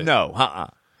version of it. No,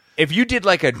 If you did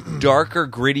like a darker,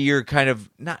 grittier kind of,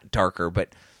 not darker,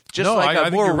 but just like I a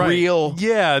think more you're right. real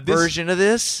version of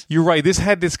this. You're right. This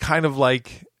had this kind of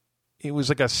like, it was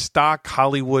like a stock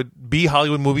Hollywood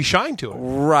movie shine to it.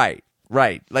 Right.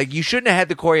 Like, you shouldn't have had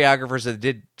the choreographers that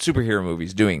did superhero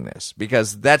movies doing this,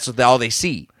 because that's all they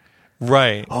see.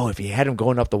 Right. Oh, if you had him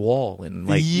going up the wall and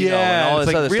like, yeah, and all it's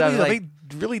this like, other really, stuff. are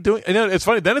they really doing? And it's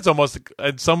funny. Then it's almost,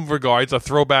 in some regards, a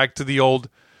throwback to the old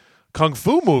kung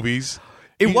fu movies.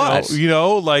 It was.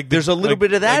 Like there's a little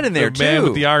bit of that in there, the Man too.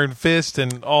 with the Iron Fist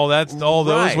and all that, all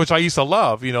those, Right. which I used to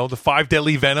love. The 5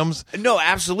 Deadly Venoms. No,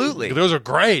 absolutely. Those are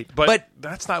great, but But-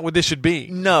 that's not what this should be.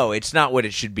 No, it's not what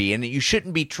it should be. And you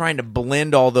shouldn't be trying to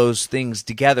blend all those things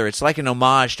together. It's like an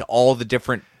homage to all the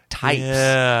different types.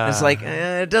 Yeah. It's like,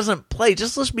 it doesn't play.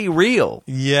 Just let's be real.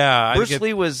 Yeah, Bruce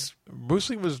Lee was... Bruce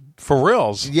Lee was for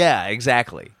reals. Yeah,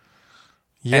 exactly.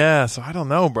 Yeah, so I don't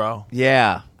know, bro.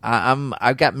 Yeah.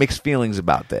 I've got mixed feelings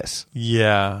about this.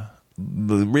 Yeah.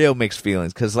 Real mixed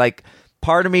feelings. Because, like,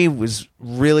 part of me was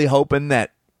really hoping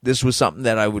that this was something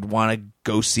that I would want to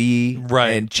go see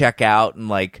and check out and,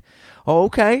 like, oh,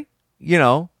 okay.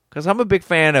 Because I'm a big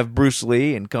fan of Bruce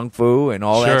Lee and Kung Fu and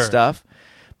all that stuff.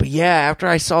 But, yeah, after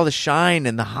I saw the shine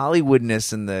and the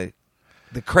Hollywoodness and the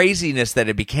the craziness that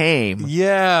it became.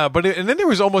 Yeah, but and then there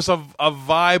was almost a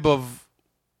vibe of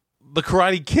the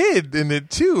Karate Kid in it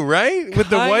too, right? With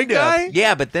the white Kind of. guy.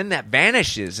 Yeah, but then that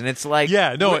vanishes, and it's like,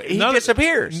 Yeah, no, he none-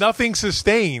 disappears. Nothing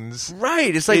sustains.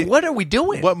 Right. It's like, what are we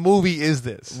doing? What movie is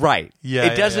this? Right. Yeah,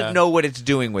 It doesn't yeah. know what it's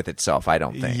doing with itself, I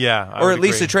don't think. Yeah, I or would at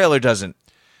least agree. the trailer doesn't.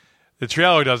 The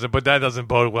trailer doesn't, but that doesn't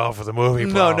bode well for the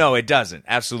movie. bro. No, it doesn't.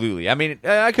 Absolutely. I mean,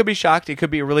 I could be shocked. It could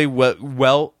be a really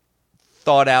well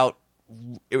thought out,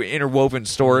 interwoven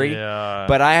story. Yeah.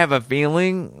 But I have a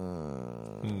feeling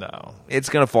No, it's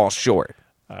going to fall short.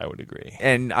 I would agree.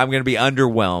 And I'm going to be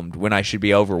underwhelmed when I should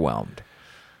be overwhelmed.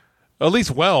 At least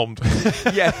whelmed.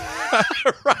 Yeah.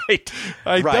 Right.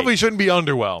 I Right. definitely shouldn't be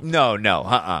underwhelmed. No.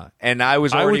 And I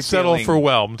was I already would settle feeling- for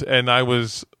whelmed, and I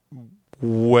was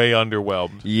way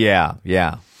underwhelmed. Yeah.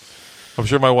 I'm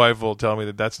sure my wife will tell me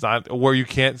that that's not where you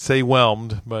can't say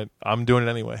whelmed, but I'm doing it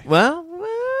anyway. Well,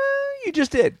 you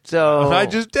just did. So I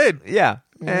just did. Yeah.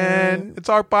 And It's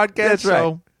our podcast, That's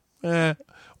right. so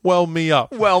whelm me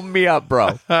up. whelm me up,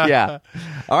 bro. Yeah.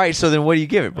 All right, so then what do you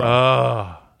give it, bro?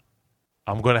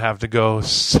 I'm going to have to go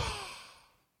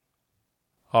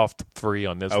off the 3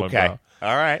 on this one, bro.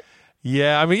 All right.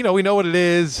 Yeah, I mean, we know what it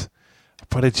is,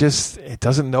 but it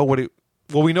doesn't know what it.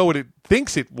 Well, we know what it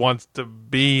thinks it wants to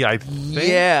be, I think.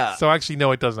 Yeah. So actually,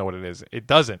 no, it doesn't know what it is. It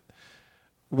doesn't.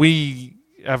 We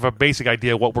have a basic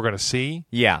idea of what we're going to see,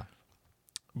 Yeah.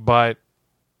 but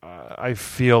I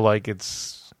feel like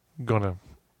it's going to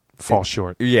fall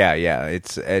short. Yeah.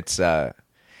 It's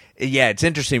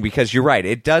interesting because you're right.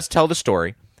 It does tell the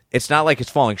story. It's not like it's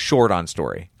falling short on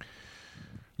story.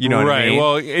 You know what I mean?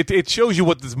 Well, it shows you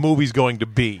what this movie's going to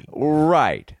be.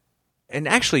 Right. And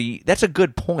actually, that's a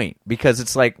good point because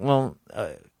it's like, well,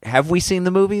 have we seen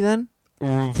the movie then?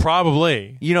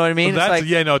 Probably. You know what I mean? It's That's, like-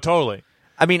 yeah, no, totally.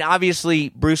 I mean, obviously,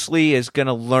 Bruce Lee is going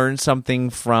to learn something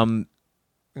from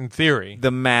In theory. the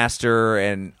master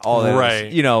and all that.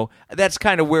 Right. You know, that's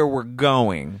kind of where we're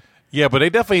going. Yeah, but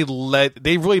they definitely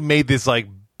they really made this like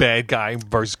bad guy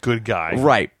versus good guy.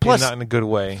 Right. Plus- not in a good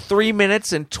way. 3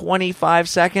 minutes and 25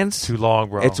 seconds. Too long,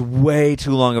 bro. It's way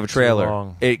too long of a trailer.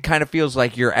 long. It kind of feels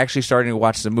like you're actually starting to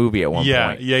watch the movie at one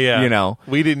point. Yeah. You know?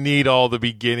 we didn't need all the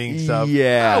beginning stuff.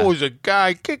 Yeah. I was a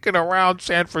guy kicking around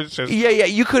San Francisco. Yeah.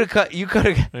 You could have cut. You could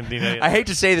have. And, you know, I hate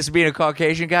to say this, being a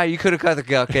Caucasian guy, you could have cut the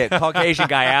Caucasian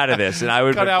guy out of this, and I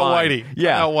would Cut out Whitey.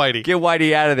 Yeah, Cut out Whitey. Get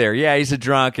Whitey out of there. Yeah, he's a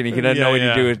drunk, and he doesn't know what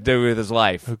Yeah. to do with his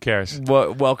life. Who cares?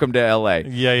 Welcome to L.A.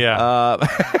 Yeah.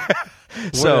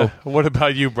 So what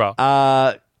about you, bro?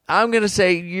 I'm gonna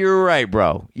say you're right,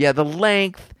 bro. Yeah, the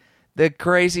length, the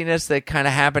craziness that kind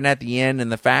of happened at the end, and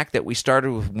the fact that we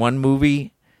started with one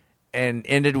movie and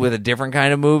ended with a different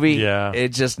kind of movie. Yeah.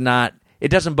 It's just not. It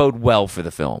doesn't bode well for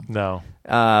the film. No.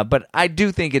 But I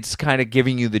do think it's kind of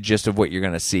giving you the gist of what you're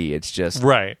going to see. It's just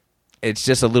Right. It's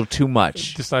just a little too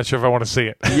much. Just not sure if I want to see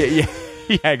it.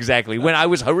 Yeah, exactly. When I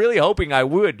was really hoping I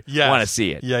would Yes. want to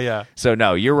see it. Yeah. So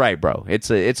no, you're right, bro. It's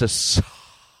a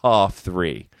soft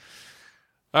 3.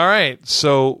 All right.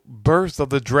 So, Birth of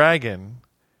the Dragon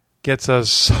gets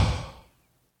us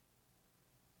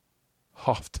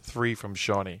soft 3 from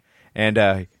Shawnee.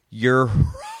 And you're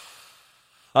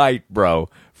right, bro,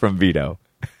 from Vito.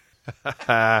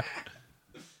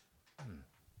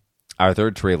 Our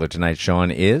third trailer tonight, Sean,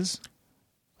 is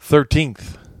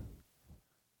 13th.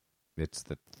 it's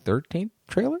the 13th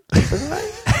trailer for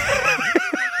tonight?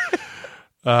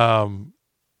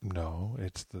 No,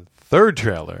 it's the third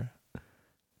trailer.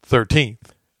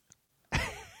 13th.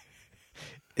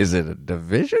 Is it a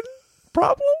division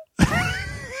problem?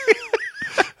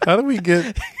 How do we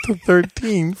get to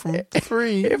 13 from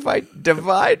 3? If I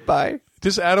divide by...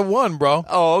 Just add a 1, bro.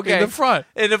 Oh, okay. In the front.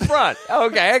 In the front.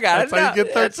 Okay, I got That's it. how you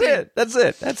get 13. That's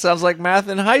it. That sounds like math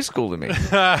in high school to me.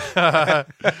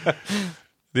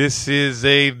 This is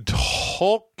a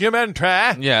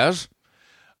documentary. Yes.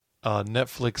 A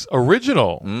Netflix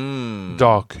original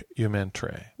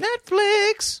documentary.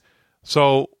 Netflix.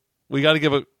 So we got to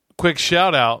give a quick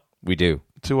shout out We do.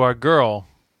 to our girl,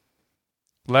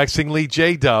 Lexingly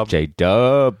J-Dub.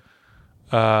 J-Dub.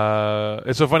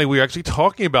 It's so funny. We were actually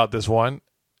talking about this one,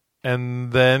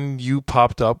 and then you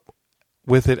popped up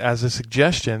with it as a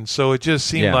suggestion. So it just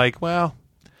seemed Yeah. like, well,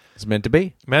 It's meant to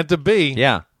be. meant to be.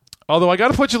 Yeah. Although I got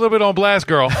to put you a little bit on blast,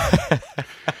 girl.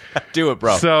 Do it,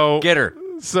 bro. So Get her.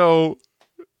 So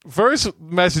first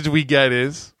message we get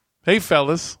is, "Hey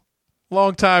fellas,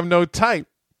 long time no type."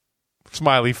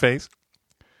 Smiley face.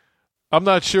 I'm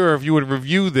not sure if you would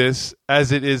review this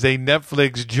as it is a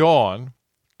Netflix Jawn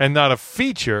and not a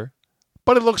feature,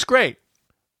 but it looks great.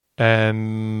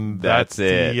 And that's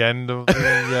it. the end of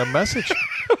the message.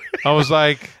 I was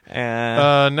like,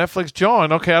 Netflix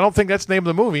John. Okay, I don't think that's the name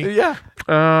of the movie. Yeah.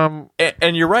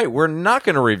 And you're right. We're not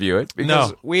going to review it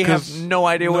because we have no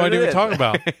idea what we're talking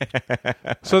about.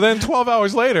 So then 12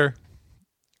 hours later,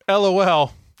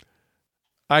 LOL,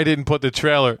 I didn't put the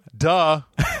trailer. Duh.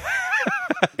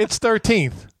 It's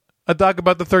 13th. A doc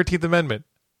about the 13th Amendment.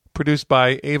 Produced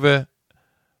by Ava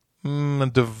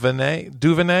DuVernay,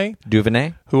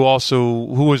 who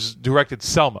was directed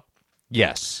Selma.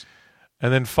 Yes.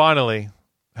 And then finally,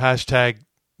 hashtag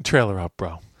trailer up,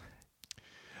 bro.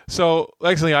 So,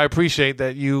 actually, I appreciate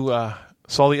that you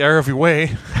saw the error of your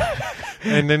way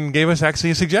and then gave us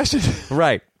actually a suggestion.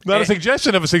 Right. Not a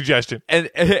suggestion of a suggestion.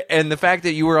 And the fact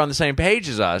that you were on the same page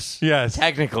as us. Yes.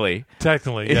 Technically,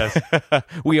 yes.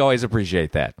 We always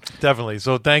appreciate that. Definitely.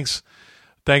 So, thanks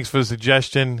for the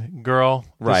suggestion, girl.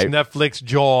 Right. This Netflix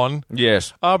John.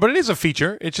 Yes. But it is a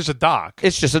feature. It's just a doc.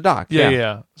 It's just a doc.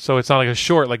 Yeah. So, it's not like a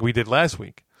short like we did last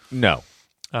week. No.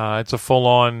 It's a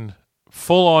full-on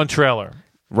trailer.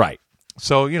 Right.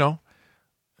 So, a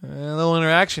little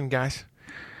interaction, guys.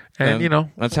 And,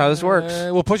 that's how this works.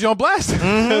 We'll put you on blast.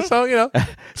 Mm-hmm. So,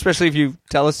 Especially if you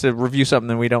tell us to review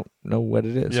something and we don't know what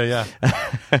it is. Yeah.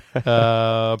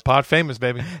 Pod famous,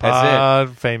 baby. That's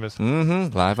Pod famous.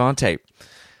 Mm-hmm. Live on tape.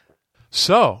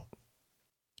 So,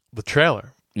 the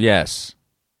trailer. Yes.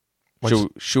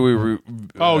 Should we read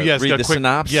the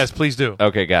synopsis? Yes, please do.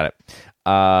 Okay, got it.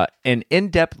 An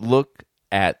in-depth look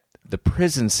at the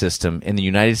prison system in the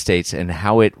United States and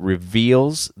how it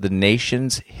reveals the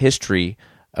nation's history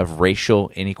of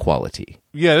racial inequality.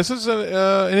 Yeah, this is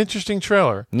an interesting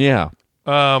trailer. Yeah.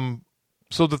 So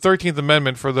the 13th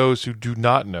Amendment, for those who do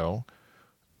not know,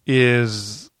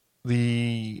 is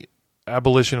the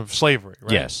abolition of slavery,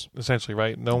 right? Yes. Essentially,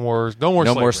 right? No more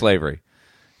slavery.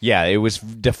 Yeah, it was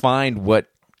defined what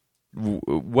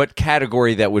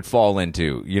category that would fall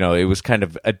into. It was kind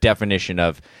of a definition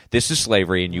of this is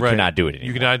slavery and you cannot do it anymore.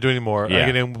 You cannot do it anymore. Yeah.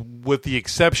 Again, with the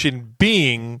exception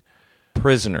being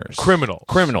prisoners.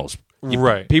 Criminals.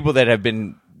 Right. People that have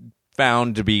been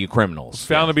found to be criminals.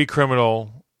 To be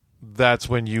criminal, that's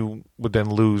when you would then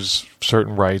lose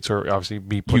certain rights or obviously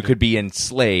be put you could be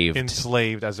enslaved.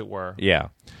 Enslaved, as it were. Yeah.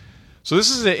 So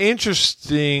this is an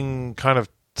interesting kind of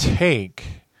take.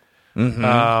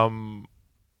 Mm-hmm.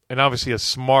 And obviously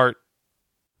it's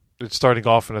starting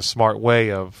off in a smart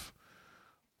way of,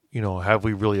 have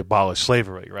we really abolished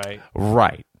slavery, right?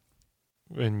 Right.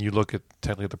 And you look at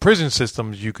technically the prison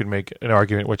systems, you could make an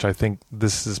argument, which I think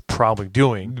this is probably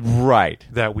doing. Right.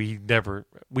 That we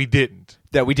didn't.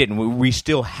 We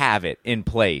still have it in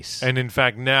place. And in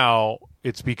fact, now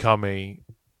it's become a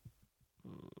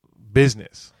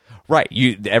business. Right.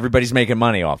 Everybody's making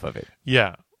money off of it.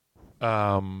 Yeah.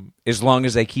 As long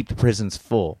as they keep the prisons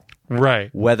full. Right.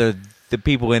 Whether the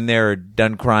people in there are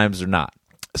done crimes or not.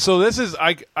 So this is,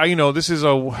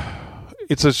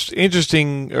 it's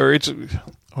interesting, or it's,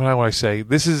 what do I say?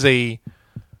 This is a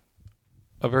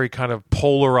very kind of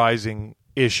polarizing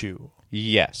issue.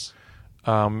 Yes.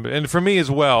 And for me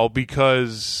as well,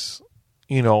 because,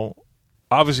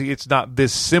 obviously it's not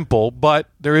this simple, but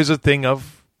there is a thing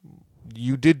of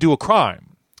you did do a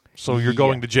crime, so you're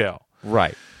going to jail.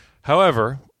 Right.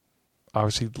 However,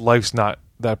 obviously life's not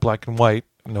that black and white,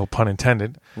 no pun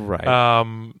intended. Right.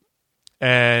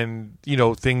 And,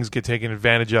 things get taken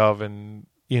advantage of, and,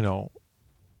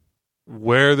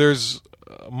 where there's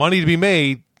money to be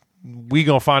made, we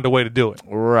going to find a way to do it.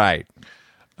 Right.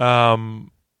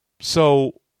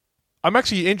 So I'm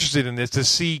actually interested in this to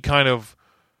see kind of,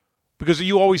 because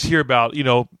you always hear about,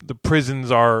 the prisons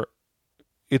are,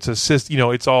 it's a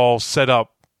system, it's all set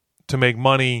up to make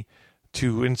money,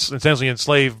 to essentially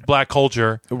enslave black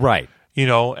culture. Right.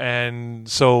 And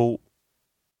so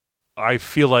I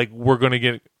feel like we're going to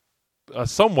get a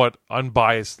somewhat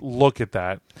unbiased look at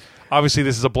that. Obviously,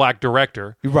 this is a black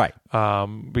director. Right.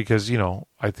 Because,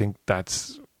 I think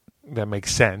that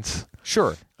makes sense.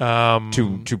 Sure.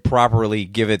 To properly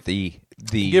give it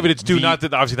give it its due. Not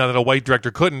that a white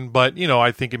director couldn't, but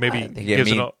I think it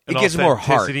gives more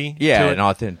heart. Yeah, an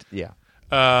authentic. Yeah.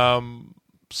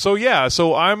 So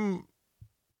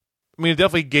it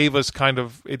definitely gave us it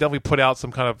definitely put out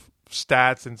some kind of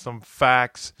stats and some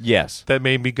facts. Yes. That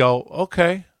made me go,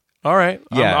 okay, all right.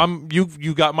 Yeah.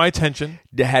 You got my attention.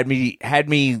 That had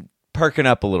me perking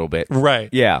up a little bit. Right.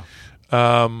 Yeah.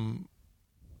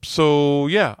 So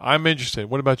yeah, I'm interested.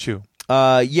 What about you?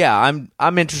 Yeah,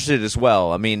 I'm interested as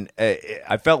well. I mean,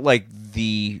 I felt like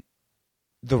the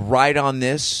ride on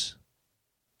this,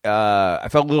 I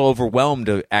felt a little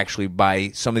overwhelmed actually by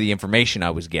some of the information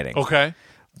I was getting. Okay.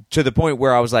 to the point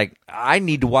where I was like, I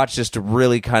need to watch this to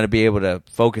really kind of be able to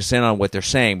focus in on what they're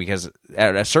saying, because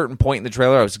at a certain point in the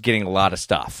trailer, I was getting a lot of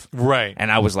stuff. Right.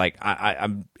 And I was like,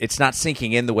 I'm it's not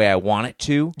sinking in the way I want it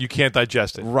to. You can't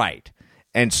digest it. Right.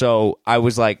 And so I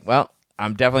was like, well,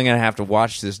 I'm definitely going to have to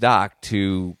watch this doc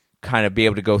to kind of be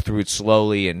able to go through it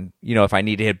slowly. And, if I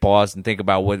need to hit pause and think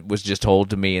about what was just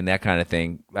told to me and that kind of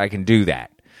thing, I can do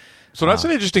that. So that's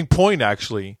an interesting point,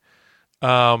 actually.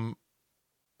 And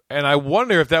I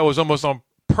wonder if that was almost on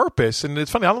purpose. And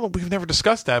it's funny, I don't know, we've never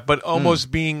discussed that, but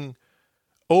almost being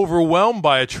overwhelmed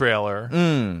by a trailer.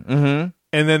 Mm-hmm.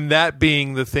 And then that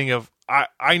being the thing of,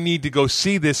 I need to go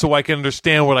see this so I can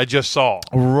understand what I just saw.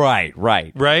 Right.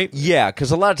 Right? Yeah,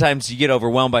 because a lot of times you get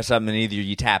overwhelmed by something and either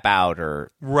you tap out or,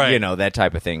 right. That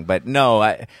type of thing. But no,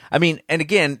 I mean, and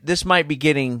again, this might be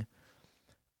getting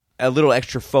a little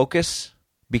extra focus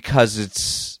because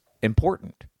it's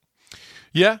important.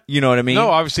 Yeah. You know what I mean? No,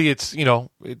 obviously it's,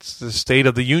 it's the state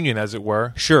of the union, as it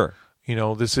were. Sure.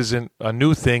 This isn't a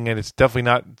new thing, and it's definitely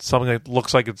not something that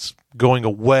looks like it's going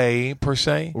away, per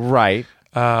se. Right.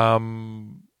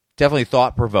 Definitely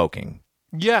thought-provoking.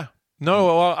 Yeah. No,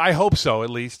 well, I hope so, at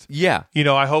least. Yeah.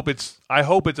 I hope it's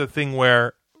a thing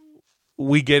where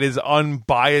we get as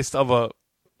unbiased of a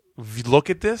look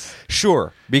at this.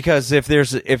 Sure, because if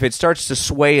it starts to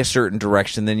sway a certain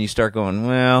direction, then you start going,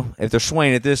 well, if they're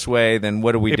swaying it this way, then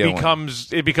what are we doing?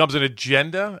 It becomes an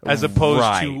agenda as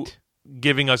opposed to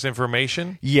giving us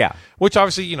information. Yeah. Which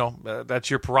obviously, that's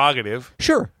your prerogative.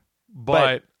 Sure.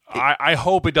 But I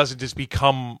hope it doesn't just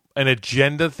become an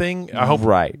agenda thing. I hope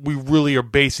we really are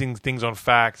basing things on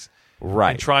facts.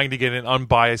 Right. And trying to get an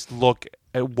unbiased look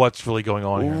at what's really going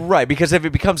on here. Right, because if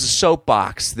it becomes a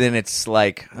soapbox, then it's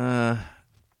like, I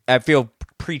feel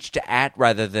preached at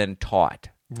rather than taught.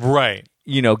 Right.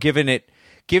 Giving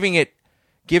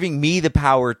me the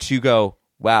power to go,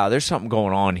 wow, there's something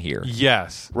going on here.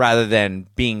 Yes. Rather than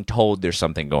being told there's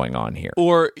something going on here.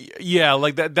 Or, yeah,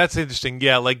 like that's interesting.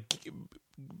 Yeah, like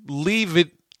leave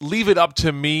it up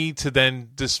to me to then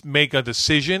just make a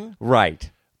decision.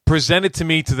 Right. Present it to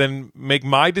me to then make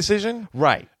my decision.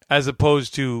 Right. As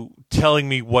opposed to telling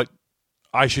me what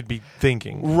I should be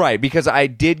thinking. Right, because I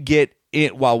did get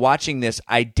it while watching this,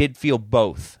 I did feel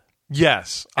both.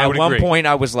 Yes, I would agree. At one agree. point,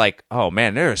 I was like, oh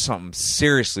man, there is something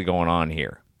seriously going on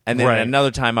here. And then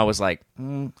another time, I was like,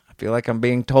 I feel like I'm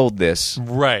being told this.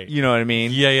 Right. You know what I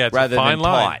mean? Yeah, it's rather a fine than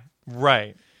line. taught.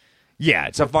 Right. Yeah,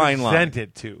 it's a fine line. Present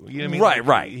it to. You know what I mean?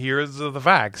 Right. Here's the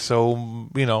facts. So,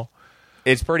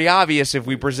 It's pretty obvious if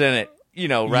we present it,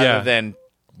 rather than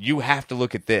you have to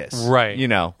look at this. Right.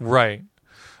 Right.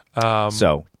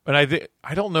 So. And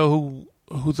I don't know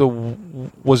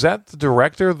who was that the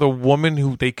director, the woman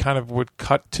who they kind of would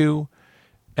cut to,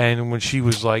 and when she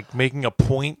was like making a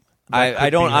point. I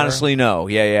don't honestly know.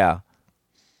 Yeah.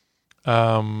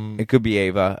 It could be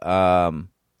Ava.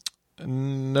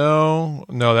 No,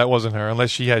 that wasn't her. Unless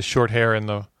she has short hair in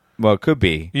the. Well, it could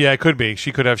be. Yeah, it could be.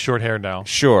 She could have short hair now.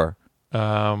 Sure.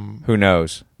 Who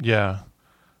knows? Yeah.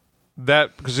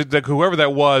 That because whoever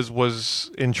that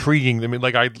was intriguing. I mean,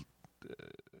 like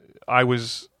I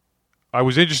was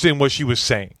interested in what she was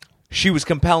saying. She was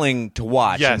compelling to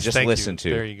watch and just listen to.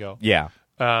 There you go. Yeah.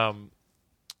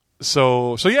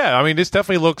 So yeah. I mean, this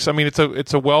definitely looks. I mean,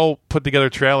 it's a well put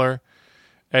together trailer,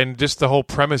 and just the whole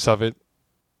premise of it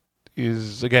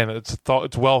is again, it's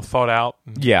well thought out.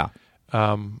 Yeah.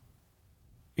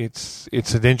 It's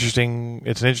an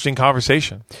interesting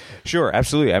conversation. Sure,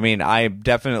 absolutely. I mean, I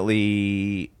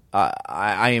definitely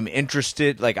I am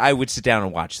interested. Like, I would sit down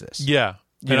and watch this. Yeah,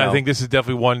 I think this is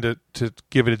definitely one to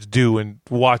give it its due and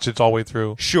watch it all the way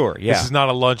through. Sure, yeah. This is not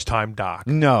a lunchtime doc.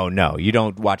 No, you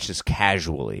don't watch this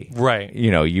casually. Right.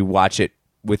 You watch it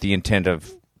with the intent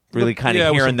of really kind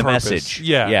of hearing the purpose. message.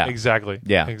 Yeah, exactly.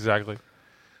 Yeah, exactly.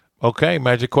 Okay,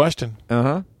 magic question.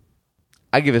 I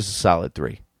give this a solid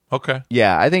 3. Okay.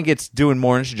 Yeah, I think it's doing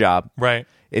more in its job. Right.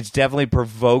 It's definitely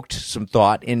provoked some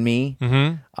thought in me.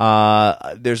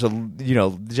 Mm-hmm. There's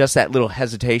just that little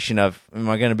hesitation of, am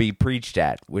I going to be preached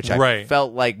at? Which I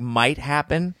felt like might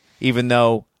happen, even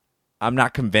though I'm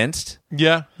not convinced.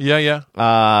 Yeah.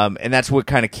 And that's what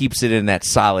kind of keeps it in that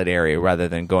solid area rather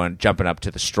than jumping up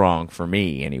to the strong for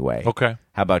me anyway. Okay.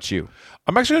 How about you?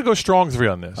 I'm actually going to go strong 3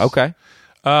 on this. Okay.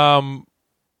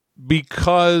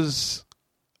 Because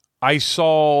I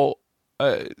saw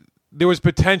there was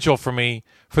potential for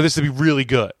this to be really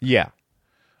good. Yeah.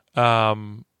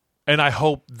 And I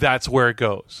hope that's where it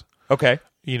goes. Okay.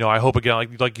 I hope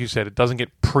again, like you said, it doesn't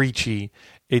get preachy.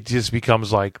 It just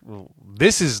becomes like,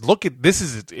 this is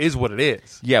what it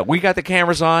is. Yeah, we got the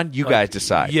cameras on. You guys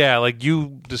decide. Yeah, like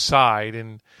you decide,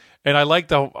 and And I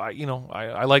like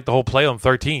I like the whole play on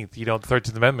 13th, the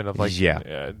 13th Amendment of like,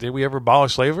 did we ever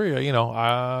abolish slavery?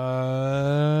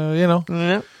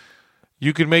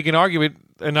 You could make an argument,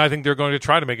 and I think they're going to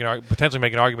try to potentially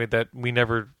make an argument that we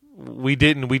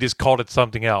didn't, we just called it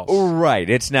something else. Right.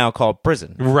 It's now called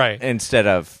prison. Right. Instead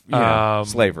of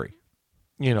slavery.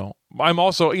 I'm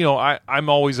also, I'm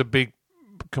always a big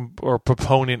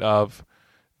proponent of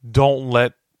don't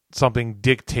let something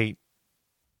dictate.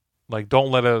 Like, don't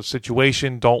let a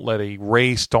situation, don't let a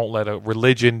race, don't let a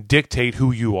religion dictate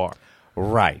who you are.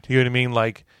 Right. You know what I mean?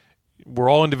 Like, we're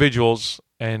all individuals,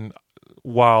 and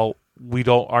while we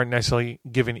aren't necessarily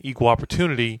given equal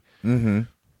opportunity,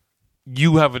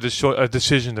 you have a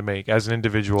decision to make as an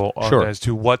individual as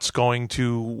to what's going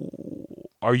to.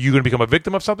 Are you going to become a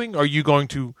victim of something? Or are you going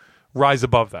to rise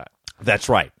above that? That's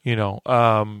right. So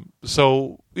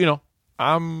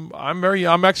I'm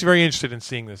actually very interested in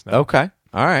seeing this now. Okay.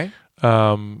 All right.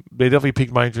 They definitely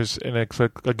piqued my interest, and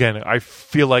again, I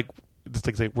feel like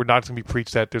we're not going to be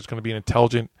preached that there's going to be an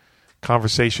intelligent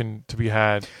conversation to be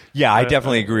had. Yeah, I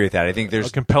definitely agree with that. I think there's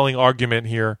a compelling argument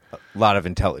here. A lot of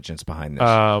intelligence behind this.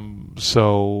 And it's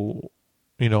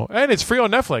free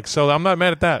on Netflix, so I'm not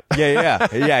mad at that.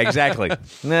 Yeah, exactly.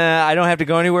 I don't have to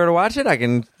go anywhere to watch it. I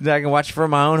can watch it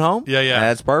from my own home. Yeah.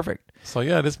 That's perfect. So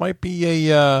this might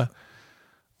be a.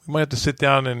 We might have to sit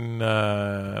down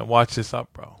and watch this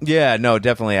up, bro. Yeah, no,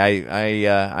 definitely.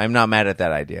 I'm not mad at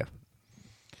that idea.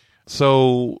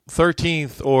 So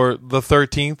 13th or the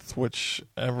 13th,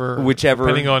 whichever,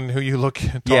 depending on who you talk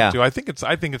to. I think it's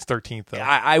 13th though.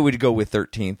 I would go with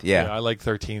 13th. Yeah, I like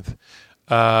 13th.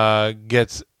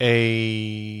 Gets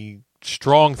a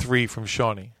strong 3 from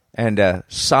Shawnee and a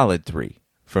solid 3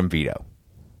 from Vito.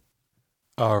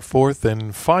 Our fourth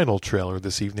and final trailer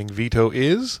this evening, Vito,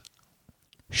 is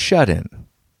Shut In.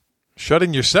 Shut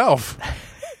in yourself.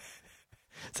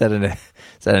 Is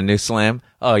that a new slam?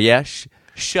 Oh yeah,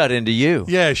 shut into you.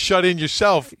 Yeah, shut in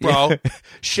yourself, bro.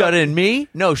 Shut in me?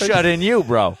 No, shut in you,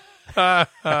 bro. No,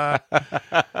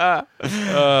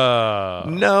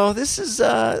 this is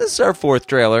our fourth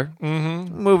trailer.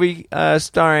 Movie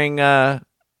starring.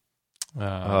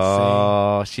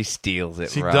 She steals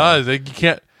it. She does. You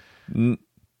can't.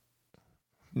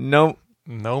 No.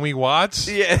 Naomi Watts?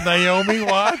 Yeah. Naomi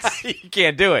Watts? You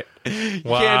can't do it. You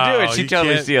Wow, can't do it. She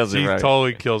totally steals it. She Right?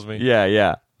 totally kills me.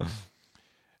 Yeah.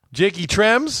 Jakey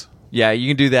Trems? Yeah, you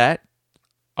can do that.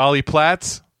 Ollie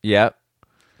Platts? Yep.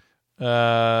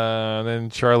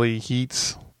 Then Charlie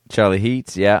Heats. Charlie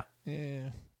Heats, yeah.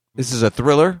 This is a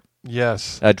thriller?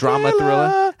 Yes. A drama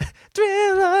thriller?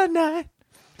 Thriller night.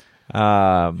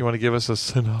 You want to give us a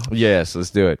synopsis? Yes, let's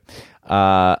do it.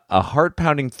 A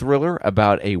heart-pounding thriller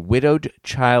about a widowed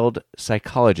child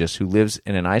psychologist who lives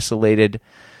in an isolated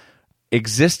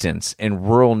existence in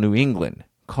rural New England.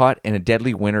 Caught in a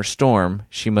deadly winter storm,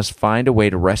 she must find a way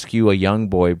to rescue a young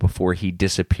boy before he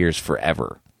disappears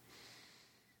forever.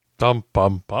 Bum,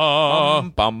 bum,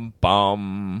 bum. Bum,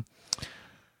 bum.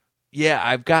 Yeah,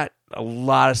 I've got a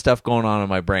lot of stuff going on in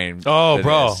my brain. Oh,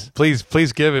 bro. This.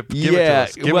 Please give it to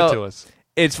us. Give it to us.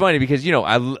 It's funny because,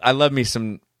 I love me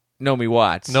some Naomi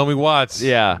Watts. Naomi Watts.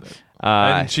 Yeah.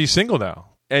 And she's single now.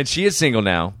 And she is single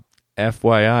now.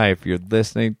 FYI, if you're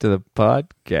listening to the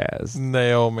podcast.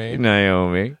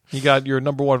 Naomi. You got your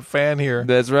number one fan here.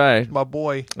 That's right. My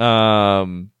boy.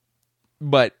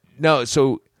 But, no,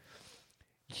 so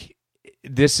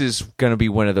this is going to be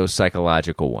one of those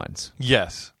psychological ones.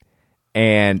 Yes.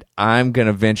 And I'm going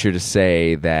to venture to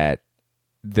say that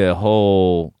the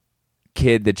whole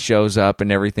kid that shows up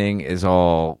and everything is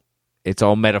all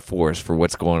metaphors for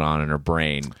what's going on in her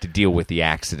brain to deal with the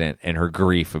accident and her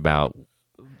grief about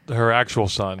her actual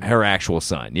son.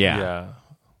 Yeah.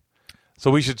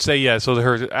 So we should say, so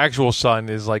her actual son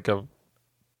is like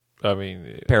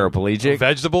paraplegic,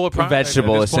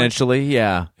 vegetable, essentially.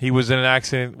 Yeah, he was in an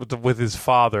accident with his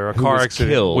father, a car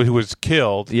accident, who was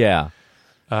killed. Yeah,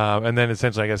 and then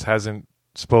essentially, I guess, hasn't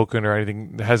spoken or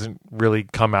anything, hasn't really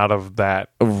come out of that.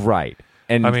 Right,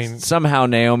 and somehow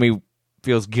Naomi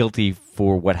feels guilty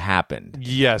for what happened.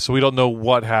 Yeah, so we don't know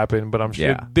what happened, but I'm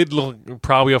sure it did look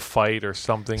probably a fight or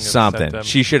something.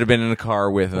 She should have been in the car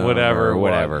with him.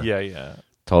 Whatever. Yeah.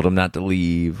 Told him not to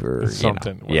leave or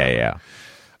something. Yeah.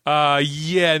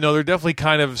 No, they're definitely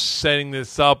kind of setting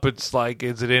this up. It's like,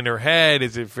 is it in her head?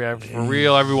 Is it for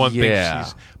real? Everyone thinks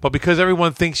she's... But because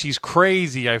everyone thinks she's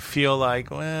crazy, I feel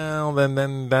like, well,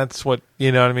 then that's what...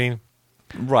 You know what I mean?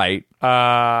 Right.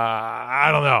 I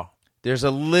don't know. There's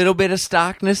a little bit of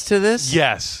stockness to this?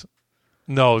 Yes.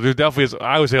 No, there definitely is.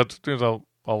 I would say there's a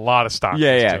lot of stockness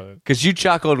to it. Because you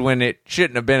chuckled when it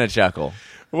shouldn't have been a chuckle.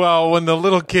 Well, when the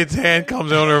little kid's hand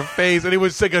comes on her face, and it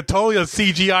was like totally a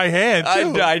CGI hand,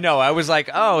 too. I know. I was like,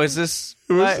 oh, is this?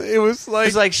 It was like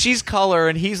It's like she's color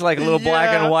and he's like a little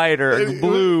black and white or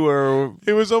blue or.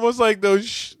 It was almost like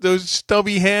those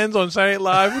stubby hands on Saturday Night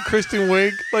Live with Kristen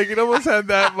Wiig. Like it almost had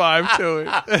that vibe to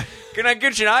it. Can I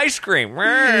get you an ice cream?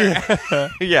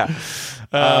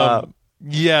 Yeah.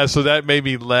 Yeah, so that made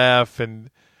me laugh, and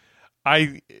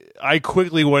I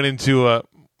quickly went into a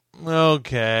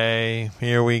okay,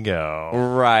 here we go.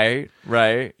 Right.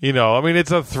 You know, I mean, it's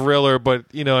a thriller, but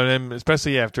you know, and then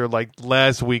especially after like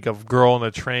last week of Girl on the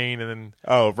Train, and then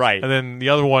and then the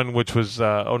other one, which was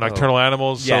Nocturnal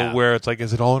Animals. Yeah. So where it's like,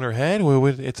 is it all in her head?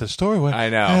 It's a story. I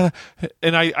know.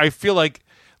 And I feel like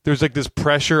there's like this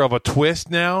pressure of a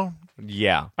twist now.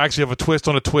 Yeah. Actually, of a twist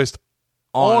on a twist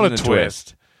on a the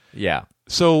twist. Yeah.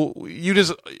 So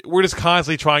we're just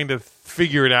constantly trying to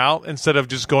figure it out instead of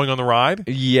just going on the ride.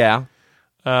 Yeah.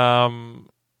 Now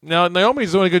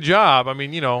Naomi's doing a good job. I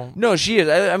mean, you know. No, she is.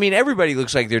 I mean, everybody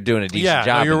looks like they're doing a decent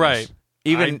job. No, you're in this.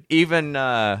 right.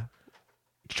 Even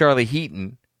Charlie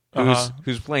Heaton,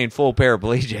 who's playing full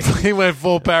paraplegic. He went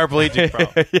full paraplegic,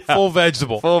 bro. Yeah. Full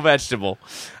vegetable. Full vegetable.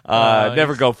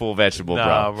 Never go full vegetable,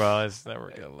 no, bro. It's never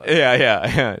gonna.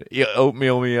 Yeah. You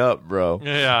oatmeal me up, bro.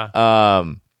 Yeah.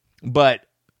 But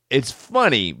it's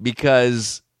funny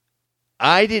because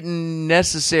I didn't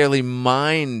necessarily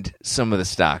mind some of the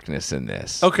stockness in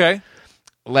this. Okay.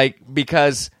 Like,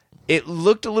 because it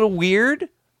looked a little weird,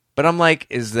 but I'm like,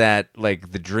 is that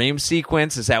like the dream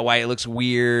sequence? Is that why it looks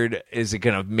weird? Is it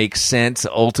going to make sense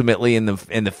ultimately in the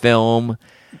film?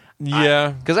 Yeah.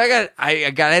 Because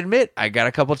I gotta admit, I got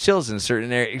a couple chills in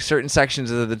certain sections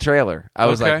of the trailer. I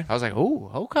was like, ooh,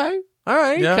 okay. All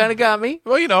right, Yeah. kind of got me.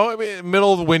 Well, you know, I mean,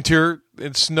 middle of the winter,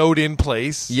 it's snowed in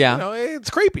place. Yeah. You know, it's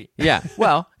creepy. Yeah,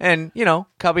 well, and, you know,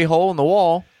 cubby hole in the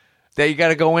wall that you got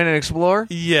to go in and explore.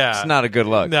 Yeah. It's not a good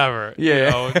look. Never. Yeah.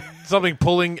 You know, something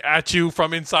pulling at you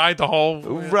from inside the hole.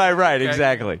 Right,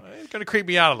 exactly. It's going to creep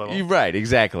me out a little. Right,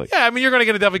 exactly. Yeah, I mean, you're going to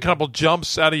get definitely a couple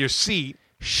jumps out of your seat.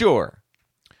 Sure.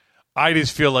 I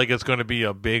just feel like it's going to be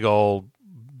a big old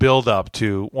build up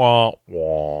to wah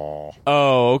wah.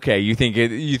 Oh, okay. You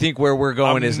think where we're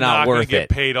going is not worth gonna it? Get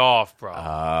paid off, bro.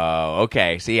 Oh,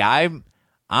 okay. See, I'm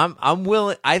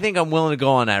willing. I think I'm willing to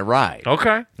go on that ride.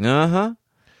 Okay. Uh-huh.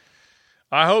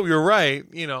 I hope you're right.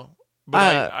 You know,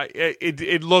 but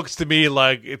it looks to me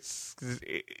like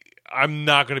I'm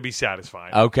not going to be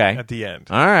satisfied. Okay. At the end.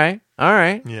 All right.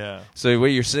 Yeah. So what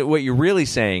you're really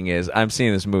saying is I'm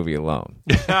seeing this movie alone.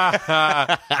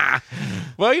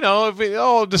 Well, you know, if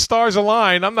the stars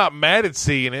align, I'm not mad at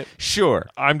seeing it. Sure.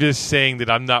 I'm just saying that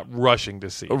I'm not rushing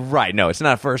to see it. Right. No, it's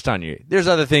not first on you. There's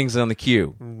other things on the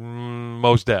queue.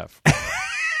 Most deaf.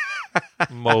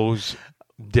 Most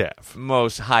deaf.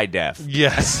 Most high def.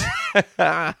 Yes.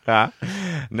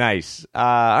 Nice. All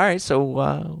right. So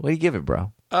what do you give it,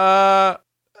 bro? I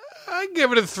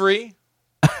give it a 3.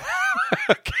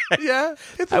 Okay. Yeah.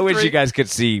 It's a I wish 3. you guys could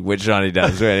see what Johnny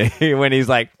does when he's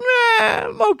like,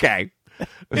 I'm okay.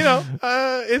 You know,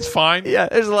 it's fine. Yeah,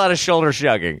 there's a lot of shoulder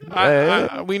shrugging.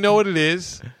 We know what it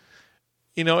is.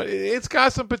 You know, it's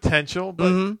got some potential, but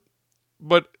Mm-hmm.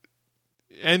 but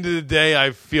end of the day,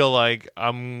 I feel like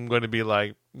I'm going to be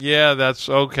like, yeah, that's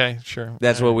okay, sure.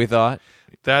 That's what we thought.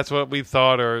 That's what we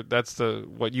thought, or that's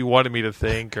what you wanted me to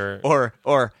think, or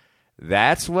Or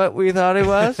that's what we thought it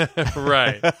was.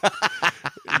 right.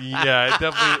 Yeah,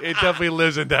 it definitely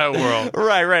lives in that world.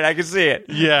 Right. I can see it.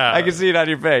 Yeah, I can see it on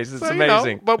your face. It's So, you know,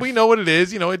 amazing. but we know what it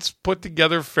is. You know, it's put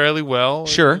together fairly well.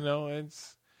 Sure. You know, It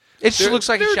just looks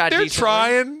like a shot. They're decently.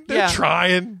 trying. They're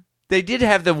trying. They did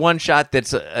have the one shot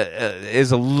that's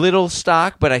is a little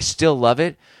stock, but I still love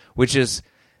it, which is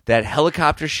that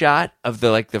helicopter shot of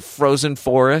the frozen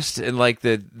forest and like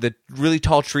the really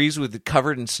tall trees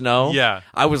covered in snow. Yeah.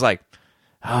 I was like,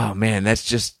 oh man,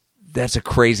 that's a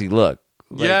crazy look.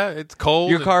 Like, Yeah, it's cold.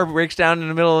 your car breaks down in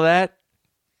the middle of that.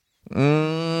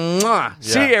 Mwah.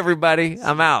 See everybody,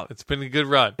 I'm out. It's been a good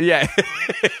run. Yeah.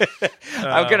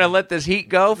 I'm going to let this heat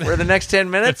go for the next 10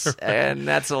 minutes, and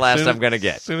that's the last I'm going to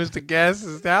get. As soon as the gas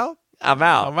is out, I'm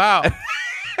out. I'm out.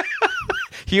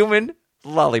 Human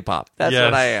lollipop. That's Yes,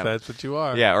 what I am. That's what you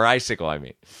are. Yeah, or icicle, I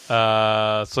mean.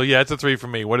 So yeah, it's a 3 for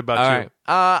me. What about All you? right.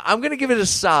 I'm going to give it a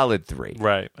solid 3.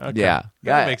 Right. Okay. Yeah.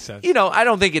 That makes sense. You know, I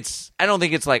don't think it's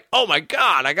like, oh my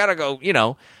God, I got to go, you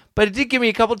know. But it did give me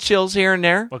a couple chills here and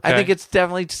there. Okay. I think it's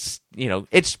definitely, you know,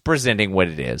 it's presenting what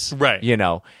it is. Right. You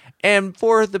know. And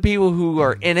for the people who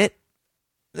are in it,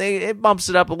 it bumps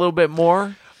it up a little bit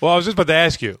more. Well, I was just about to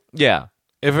ask you, Yeah.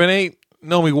 if it ain't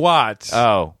Naomi Watts,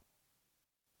 Oh.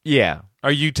 Yeah.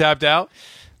 are you tapped out?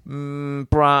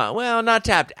 well, not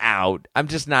tapped out. I'm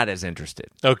just not as interested.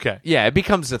 Okay. Yeah, it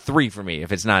becomes a 3 for me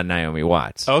if it's not Naomi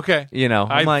Watts. Okay. You know,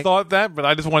 I'm I like, thought that, but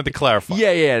I just wanted to clarify.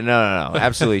 Yeah, no,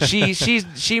 absolutely.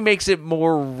 she makes it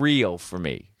more real for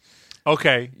me.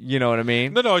 Okay. You know what I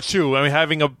mean? No, it's true. I mean,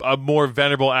 having a more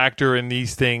venerable actor in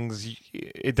these things,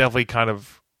 it definitely kind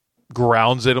of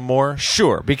grounds it more.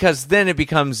 Sure, because then it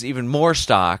becomes even more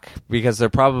stock because they're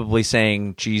probably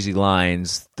saying cheesy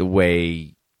lines the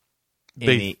way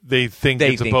They think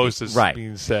it's supposed to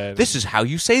be said. This is how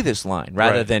you say this line,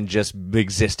 rather Right. than just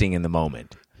existing in the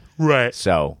moment. Right.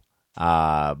 So,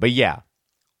 but yeah.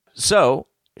 So,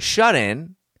 Shut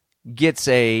In gets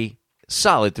a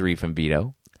solid 3 from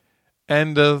Vito.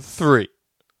 And a 3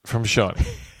 from Shawnee.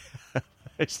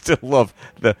 I still love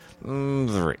the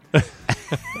 3.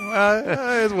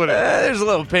 It's whatever. There's a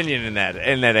little opinion in that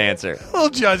answer. A little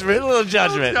judgment. A little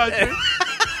judgment.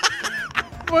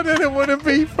 What then it wouldn't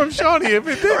be from Shawnee if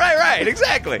it did. Right,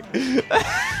 exactly.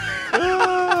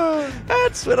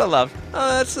 That's what I love.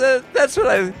 That's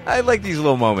what I like these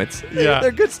little moments. Yeah.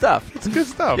 They're good stuff. It's good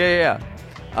stuff. Yeah.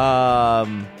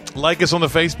 Like us on the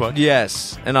Facebook.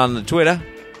 Yes, and on the Twitter.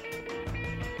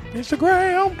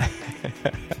 Instagram.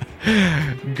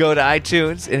 Go to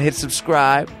iTunes and hit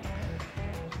subscribe.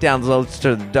 Downloads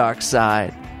to the dark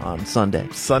side on Sunday.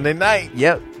 Sunday night.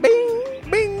 Yep. Bing,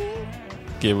 bing.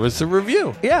 Give us a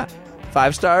review. Yeah.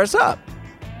 5 stars up.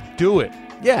 Do it.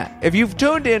 Yeah. If you've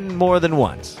tuned in more than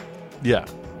once, Yeah.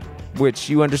 which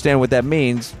you understand what that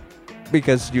means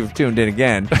because you've tuned in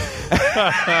again, hit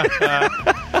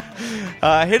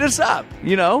us up.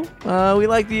 You know, we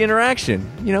like the interaction.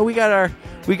 You know, we got our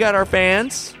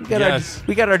fans. We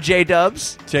got our J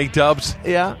Dubs. J Dubs.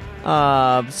 Yeah.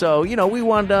 So you know, we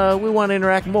want to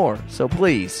interact more. So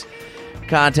please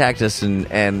contact us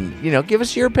and you know, give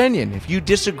us your opinion. If you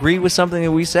disagree with something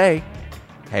that we say,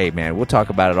 hey man, we'll talk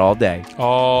about it all day.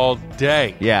 All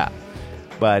day. Yeah.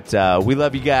 But we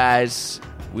love you guys.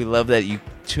 We love that you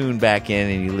tune back in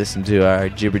and you listen to our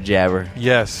jibber jabber.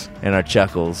 Yes. And our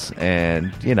chuckles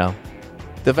and, you know,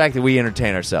 the fact that we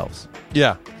entertain ourselves.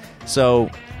 Yeah. So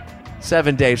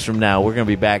 7 days from now, we're going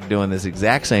to be back doing this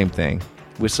exact same thing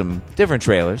with some different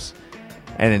trailers.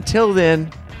 And until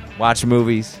then, watch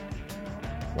movies,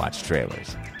 watch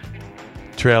trailers.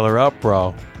 Trailer up,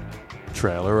 bro.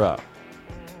 Trailer up.